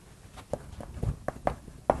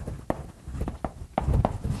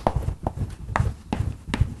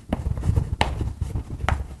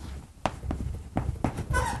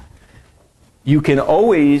 You can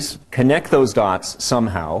always connect those dots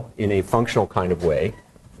somehow in a functional kind of way.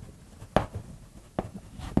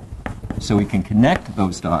 So we can connect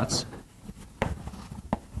those dots,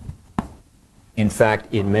 in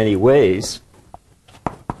fact, in many ways.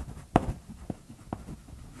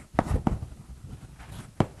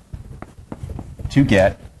 To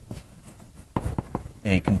get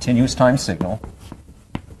a continuous time signal,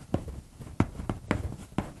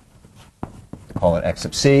 call it X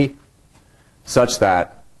sub C, such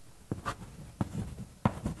that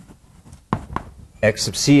X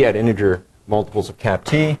sub C at integer multiples of cap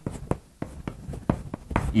T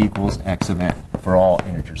equals X of n for all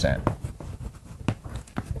integers n.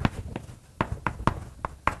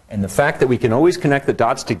 And the fact that we can always connect the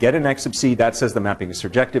dots to get an X sub C, that says the mapping is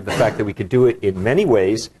surjective. The fact that we could do it in many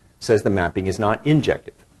ways says the mapping is not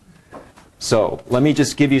injective. So let me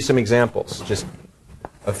just give you some examples, just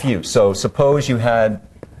a few. So suppose you had,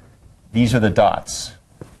 these are the dots.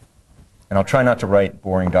 And I'll try not to write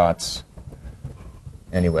boring dots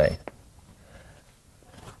anyway.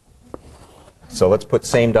 So let's put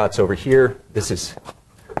same dots over here. This is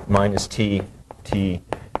minus T, T,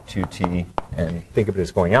 2T, and think of it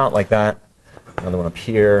as going out like that. Another one up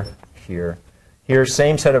here, here, here.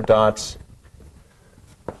 Same set of dots.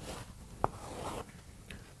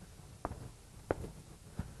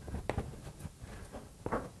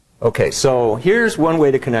 Okay, so here's one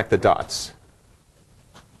way to connect the dots.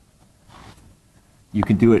 You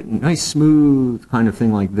can do it nice, smooth kind of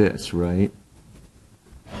thing like this, right?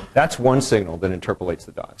 That's one signal that interpolates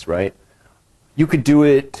the dots, right? You could do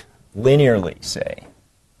it linearly, say,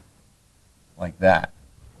 like that.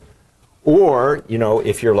 Or, you know,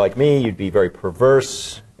 if you're like me, you'd be very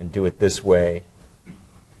perverse and do it this way.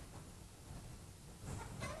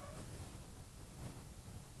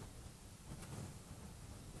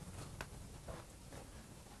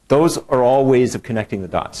 Those are all ways of connecting the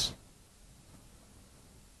dots.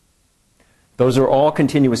 Those are all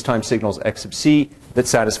continuous time signals x sub c that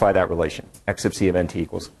satisfy that relation. X sub c of nt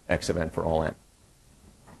equals x of n for all n.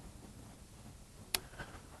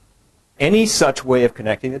 Any such way of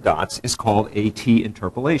connecting the dots is called a T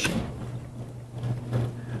interpolation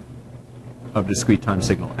of discrete time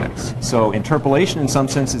signal x. So interpolation in some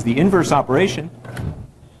sense is the inverse operation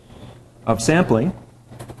of sampling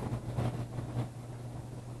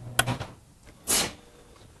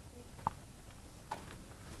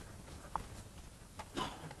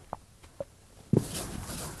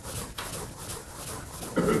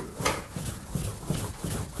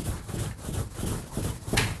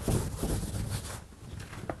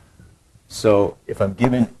So if I'm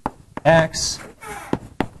given x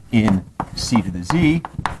in c to the z,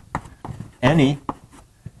 any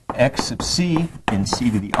x sub c in c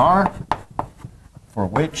to the r, for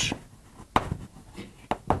which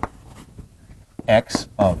x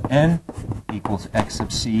of n equals x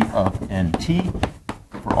sub c of nt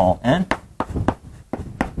for all n,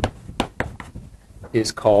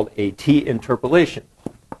 is called a T interpolation.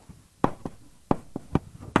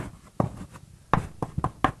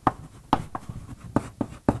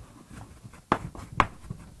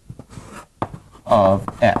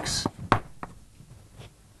 Of x.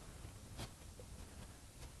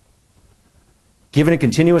 Given a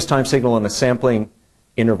continuous time signal in a sampling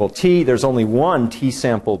interval t, there's only one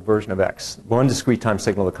t-sampled version of x, one discrete time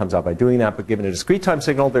signal that comes out by doing that, but given a discrete time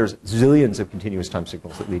signal, there's zillions of continuous time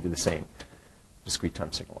signals that lead to the same discrete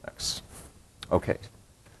time signal x. Okay.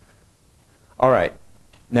 All right.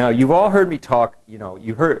 Now, you've all heard me talk,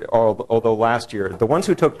 you heard, although last year, the ones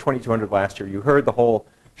who took 2200 last year, you heard the whole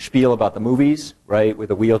spiel about the movies, right, with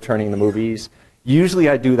the wheel turning in the movies. Usually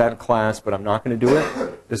I do that in class, but I'm not going to do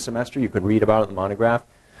it this semester. You could read about it in the monograph.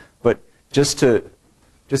 But just to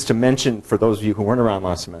mention for those of you who weren't around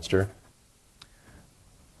last semester,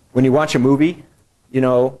 when you watch a movie,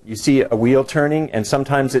 you see a wheel turning, and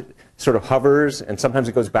sometimes it sort of hovers, and sometimes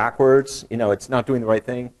it goes backwards. It's not doing the right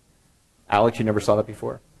thing. Alex, you never saw that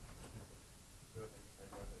before?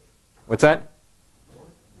 What's that?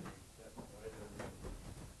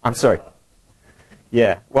 I'm sorry.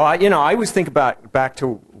 Yeah. Well, I always think back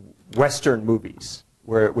to Western movies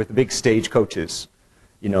where with the big stagecoaches,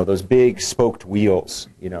 those big spoked wheels,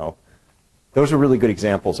 Those are really good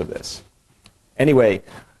examples of this. Anyway,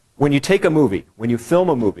 when you take a movie, when you film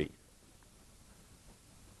a movie,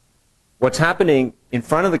 what's happening in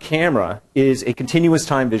front of the camera is a continuous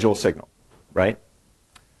time visual signal, right?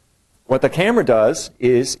 What the camera does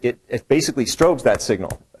is it basically strobes that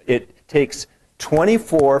signal. It takes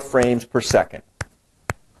 24 frames per second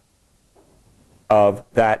of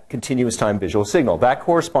that continuous time visual signal. That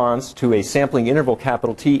corresponds to a sampling interval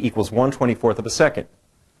capital T equals 1/24 of a second.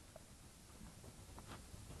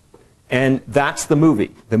 And that's the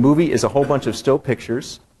movie. The movie is a whole bunch of still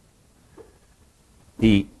pictures.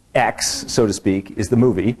 The X, so to speak, is the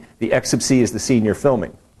movie. The X sub C is the scene you're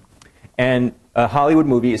filming. And a Hollywood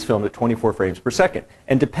movie is filmed at 24 frames per second.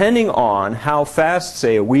 And depending on how fast,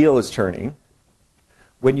 say, a wheel is turning,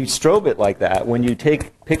 when you strobe it like that, when you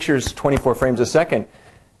take pictures 24 frames a second,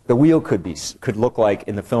 the wheel could look like,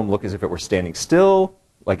 in the film, look as if it were standing still,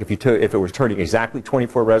 like if it was turning exactly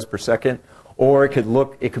 24 revs per second, or it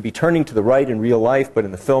could be turning to the right in real life, but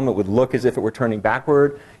in the film it would look as if it were turning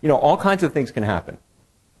backward. All kinds of things can happen,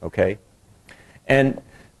 okay? And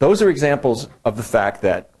those are examples of the fact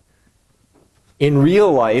that in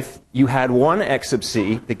real life, you had one X sub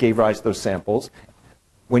C that gave rise to those samples.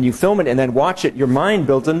 When you film it and then watch it, your mind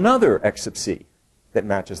builds another X sub C that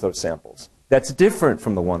matches those samples. That's different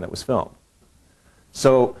from the one that was filmed.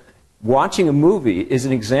 So watching a movie is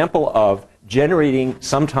an example of generating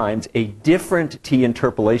sometimes a different T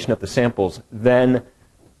interpolation of the samples than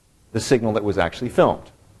the signal that was actually filmed.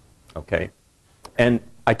 Okay? And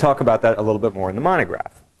I talk about that a little bit more in the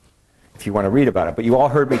monograph, if you want to read about it. But you all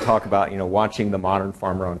heard me talk about, watching The Modern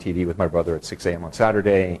Farmer on TV with my brother at 6 a.m. on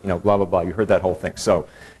Saturday, blah, blah, blah. You heard that whole thing. So,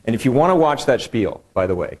 and if you want to watch that spiel, by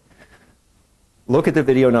the way, look at the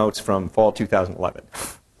video notes from fall 2011.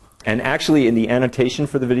 And actually, in the annotation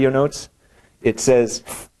for the video notes, it says,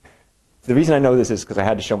 the reason I know this is because I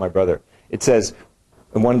had to show my brother. It says,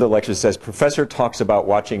 in one of the lectures, it says, Professor talks about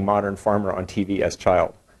watching Modern Farmer on TV as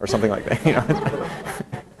child, or something like that.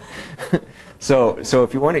 So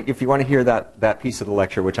if you want to hear that piece of the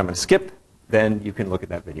lecture, which I'm going to skip, then you can look at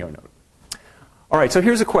that video note. All right, so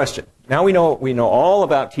here's a question. Now we know all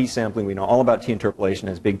about T sampling. We know all about T interpolation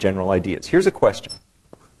as big general ideas. Here's a question.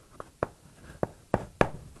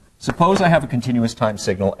 Suppose I have a continuous time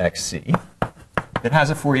signal xc that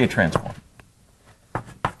has a Fourier transform.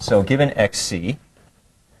 So given xc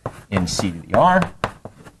in c to the r,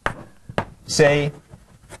 say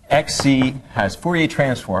xc has Fourier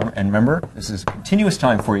transform, and remember, this is a continuous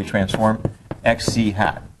time Fourier transform, xc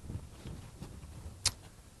hat.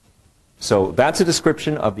 So that's a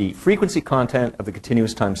description of the frequency content of the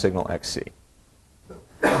continuous time signal xc.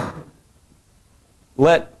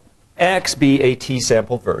 Let x be a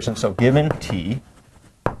t-sampled version. So given t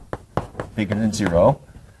bigger than 0,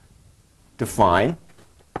 define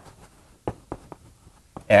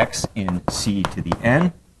x in c to the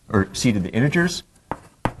n, or c to the integers,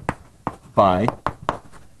 by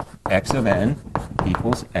x of n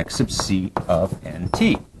equals x sub c of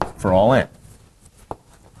nt for all n.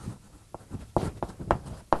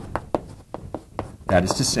 That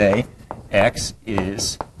is to say, x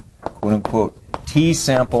is, quote unquote,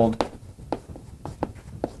 t-sampled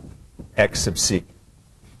x sub c.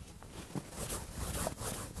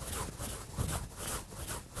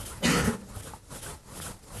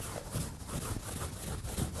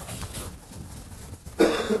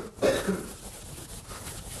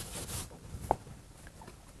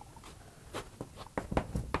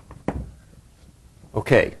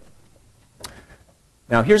 Okay.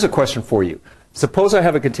 Now here's a question for you. Suppose I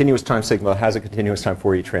have a continuous time signal that has a continuous time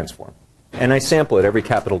Fourier transform, and I sample it every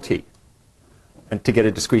capital T and to get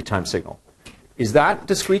a discrete time signal. Is that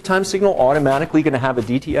discrete time signal automatically going to have a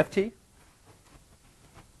DTFT?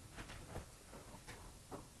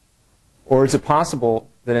 Or is it possible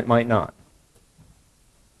that it might not?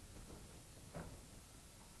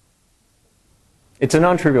 It's a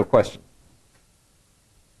non-trivial question.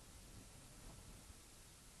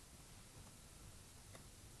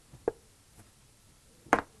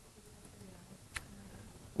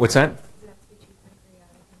 What's that?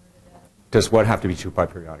 Does what have to be 2-pi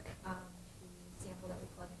periodic?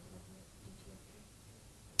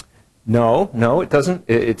 No, no, it doesn't.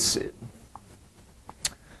 It's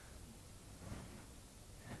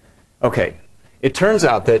okay. It turns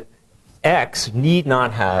out that x need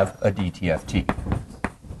not have a DTFT.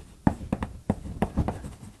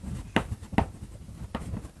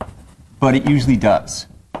 But it usually does.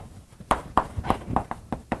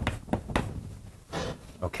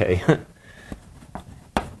 Okay.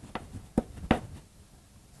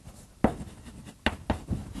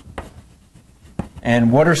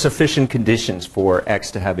 And what are sufficient conditions for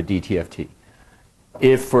x to have a DTFT?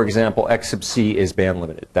 If, for example, x sub c is band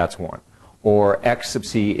limited, that's one. Or x sub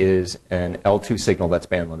c is an L2 signal that's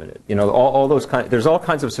band limited. You know, all those there's all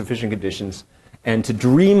kinds of sufficient conditions. And to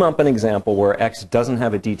dream up an example where x doesn't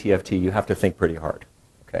have a DTFT, you have to think pretty hard.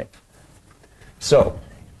 Okay. So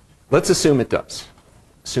let's assume it does.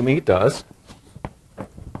 Assuming it does,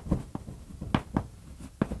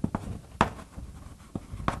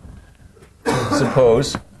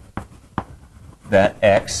 suppose that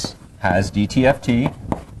x has DTFT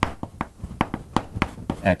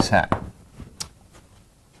x hat.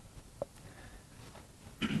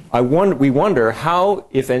 We wonder how,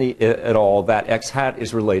 if any at all, that x hat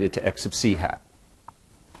is related to x sub c hat.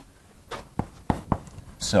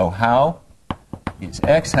 So how is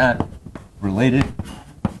x hat related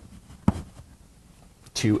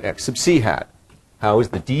to x sub c hat? How is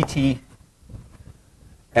the DTFT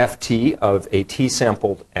of a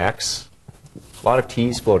t-sampled x, a lot of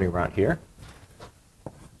t's floating around here,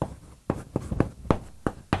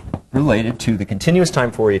 related to the continuous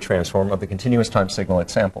time Fourier transform of the continuous time signal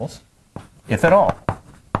it samples, if at all?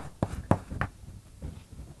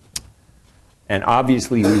 And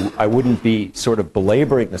obviously, I wouldn't be sort of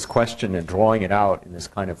belaboring this question and drawing it out in this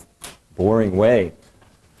kind of boring way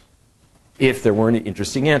if there weren't an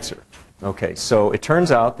interesting answer. Okay, so it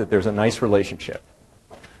turns out that there's a nice relationship.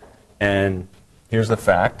 And here's the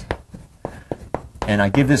fact. And I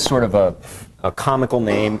give this sort of a comical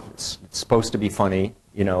name. It's supposed to be funny,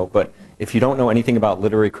 you know, but if you don't know anything about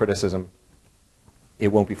literary criticism, it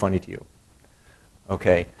won't be funny to you.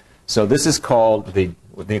 Okay, so this is called, the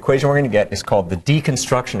equation we're going to get is called the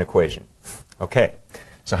deconstruction equation. Okay,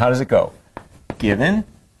 so how does it go? Given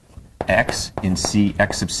x in c,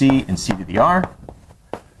 x sub c in c to the r,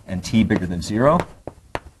 and t bigger than 0,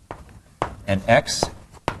 and x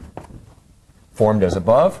formed as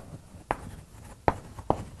above,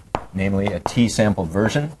 namely a t-sampled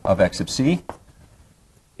version of x sub c,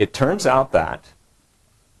 it turns out that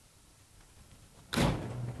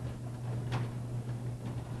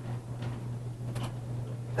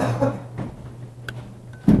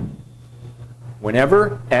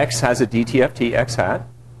whenever x has a DTFT x hat,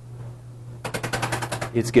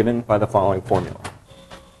 it's given by the following formula.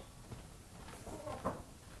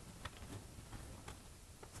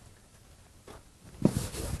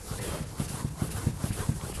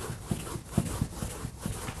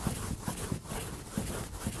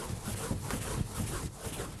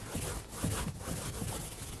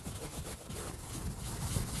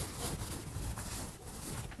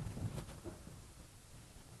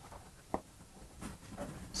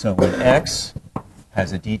 So when x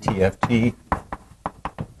has a DTFT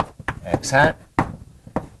x hat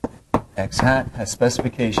has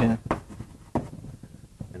specification,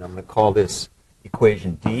 and I'm going to call this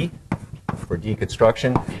equation D for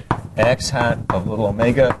deconstruction, x hat of little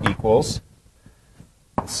omega equals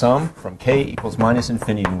the sum from k equals minus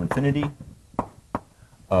infinity to infinity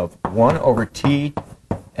of 1 over t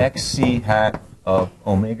xc hat of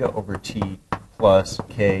omega over t plus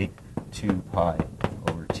k 2 pi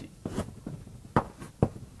over t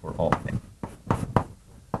for all things.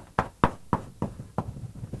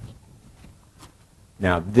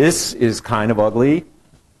 Now this is kind of ugly.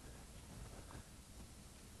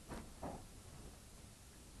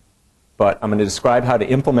 But I'm going to describe how to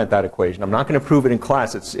implement that equation. I'm not going to prove it in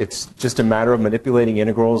class. It's just a matter of manipulating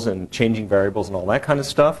integrals and changing variables and all that kind of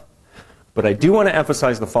stuff. But I do want to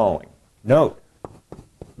emphasize the following. Note,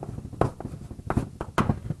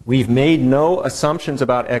 we've made no assumptions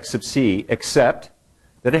about x sub c except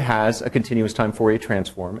that it has a continuous time Fourier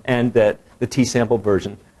transform and that the t-sample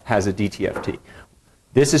version has a DTFT.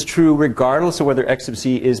 This is true regardless of whether x sub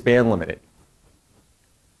c is band limited.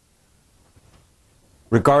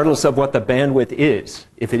 Regardless of what the bandwidth is,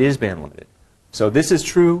 if it is band limited. So this is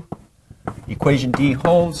true. Equation D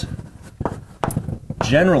holds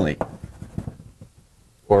generally.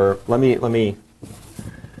 Or let me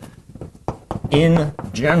in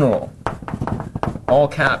general, all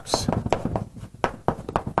caps,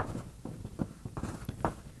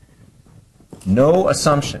 no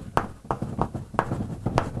assumption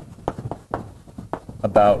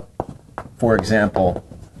about, for example,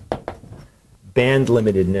 band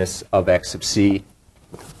limitedness of x sub c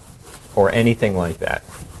or anything like that.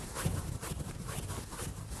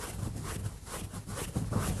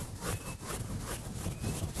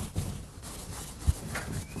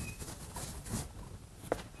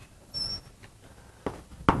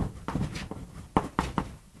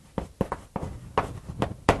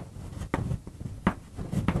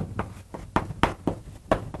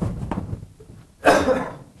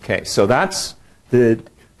 Okay, so that's the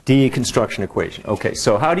deconstruction equation. Okay,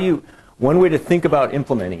 so how do you, one way to think about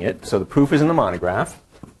implementing it, so the proof is in the monograph.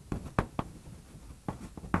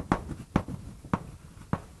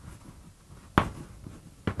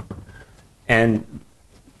 And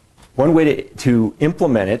one way to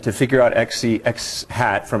implement it, to figure out x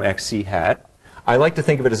hat from xc hat, I like to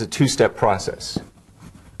think of it as a two-step process.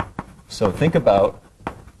 So think about,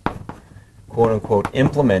 quote unquote,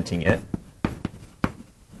 implementing it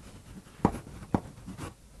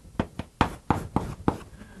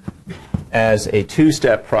as a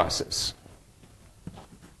two-step process.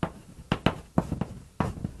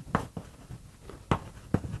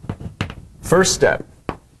 First step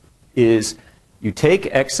is you take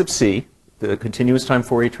x sub c, the continuous time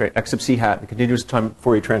Fourier x sub c hat, the continuous time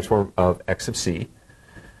Fourier transform of x sub c,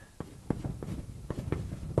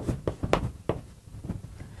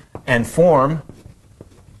 and form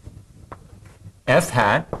f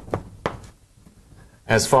hat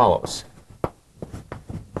as follows.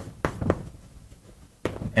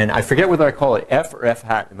 And I forget whether I call it f or f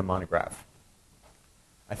hat in the monograph.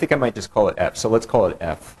 I think I might just call it f, so let's call it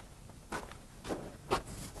f.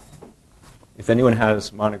 If anyone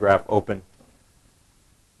has monograph open,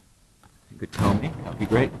 you could tell me, that would be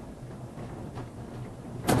great.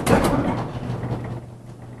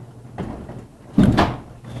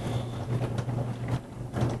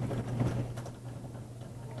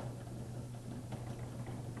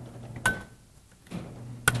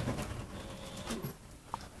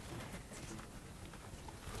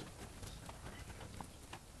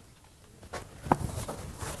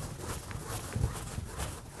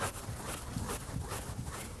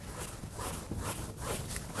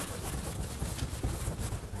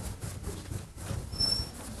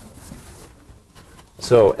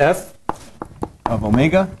 So f of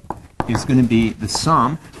omega is going to be the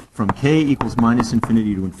sum from k equals minus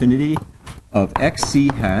infinity to infinity of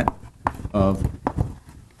xc hat of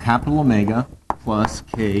capital omega plus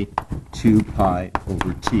k 2 pi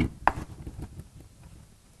over t.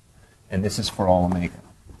 And this is for all omega.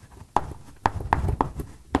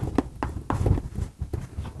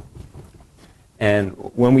 And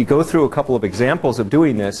when we go through a couple of examples of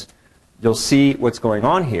doing this, you'll see what's going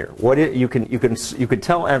on here. You can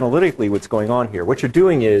tell analytically what's going on here. What you're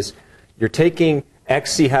doing is you're taking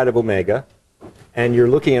xc hat of omega, and you're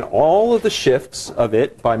looking at all of the shifts of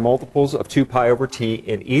it by multiples of 2 pi over t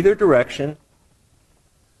in either direction,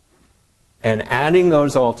 and adding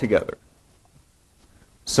those all together.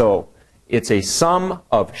 So it's a sum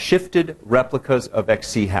of shifted replicas of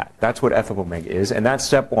xc hat. That's what f of omega is, and that's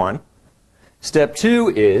step one. Step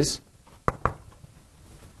two is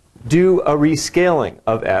do a rescaling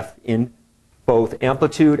of f in both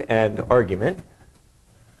amplitude and argument.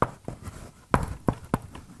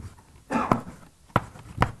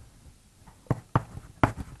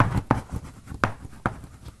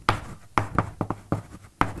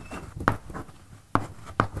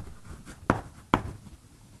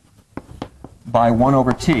 By 1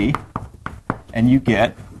 over t, and you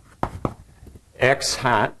get x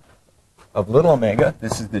hat of little omega,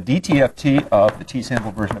 this is the DTFT of the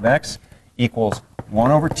t-sample version of x, equals 1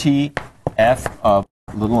 over t f of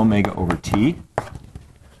little omega over t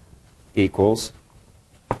equals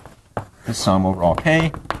the sum over all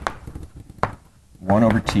k, 1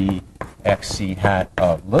 over t xc hat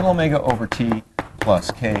of little omega over t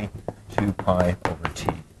plus k 2 pi over t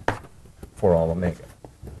for all omega.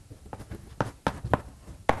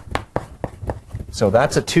 So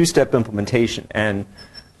that's a two-step implementation, and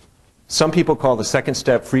some people call the second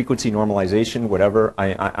step frequency normalization, whatever.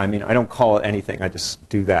 I mean, I don't call it anything. I just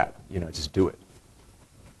do that, just do it.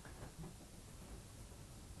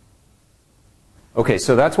 Okay,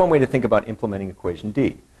 so that's one way to think about implementing equation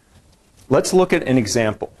D. Let's look at an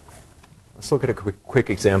example. Let's look at a quick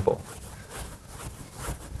example.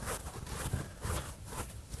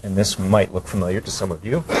 And this might look familiar to some of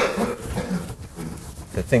you.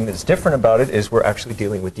 The thing that's different about it is we're actually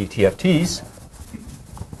dealing with DTFTs.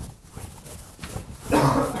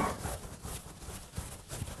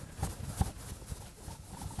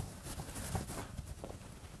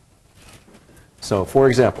 So, for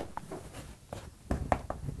example,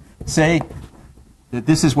 say that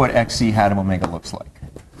this is what xc hat of omega looks like.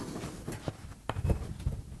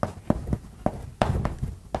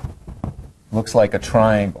 Looks like a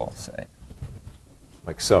triangle, say,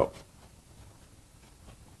 like so.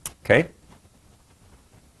 Okay?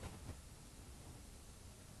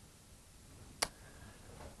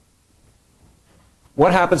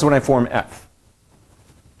 What happens when I form F?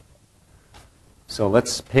 So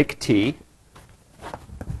let's pick T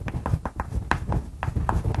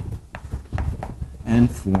and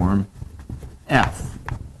form F.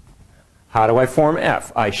 How do I form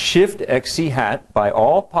F? I shift xc hat by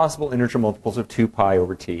all possible integer multiples of 2 pi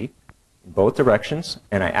over t in both directions,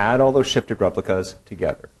 and I add all those shifted replicas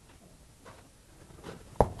together.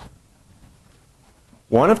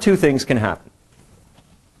 One of two things can happen.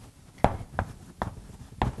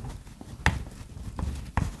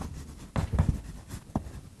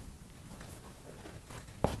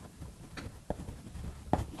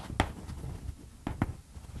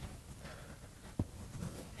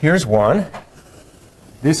 Here's one.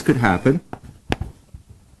 This could happen.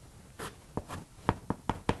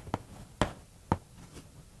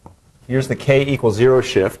 Here's the k equals 0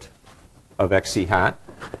 shift of xc hat.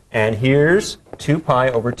 And here's 2 pi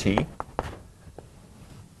over t.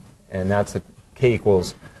 And that's the k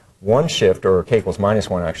equals 1 shift, or k equals minus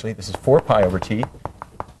 1, actually. This is 4 pi over t.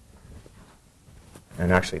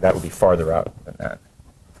 And actually, that would be farther out than that.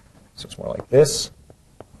 So it's more like this.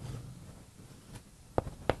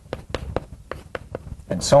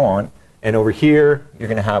 And so on. And over here, you're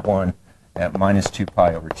going to have one at minus 2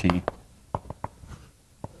 pi over t.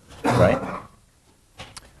 Right?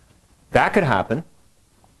 That could happen.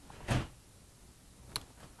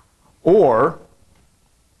 Or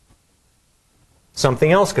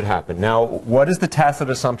something else could happen. Now, what is the tacit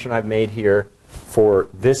assumption I've made here for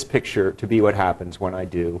this picture to be what happens when I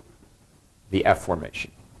do the F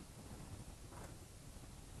formation?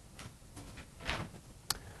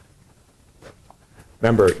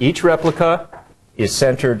 Remember, each replica is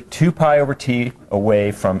centered 2 pi over t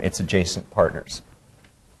away from its adjacent partners.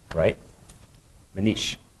 Right?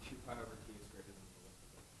 Manish. 2 pi over t is greater than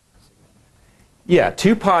the Yeah,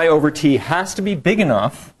 2 pi over t has to be big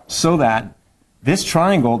enough so that this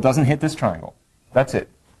triangle doesn't hit this triangle. That's it.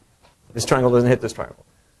 This triangle doesn't hit this triangle.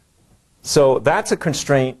 So that's a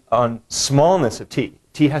constraint on smallness of t.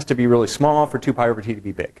 T has to be really small for 2 pi over t to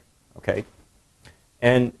be big. Okay?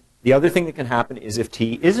 And the other thing that can happen is if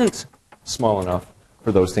t isn't small enough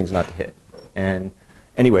for those things not to hit. And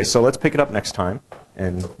anyway, so let's pick it up next time,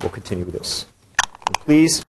 and we'll continue with this. And please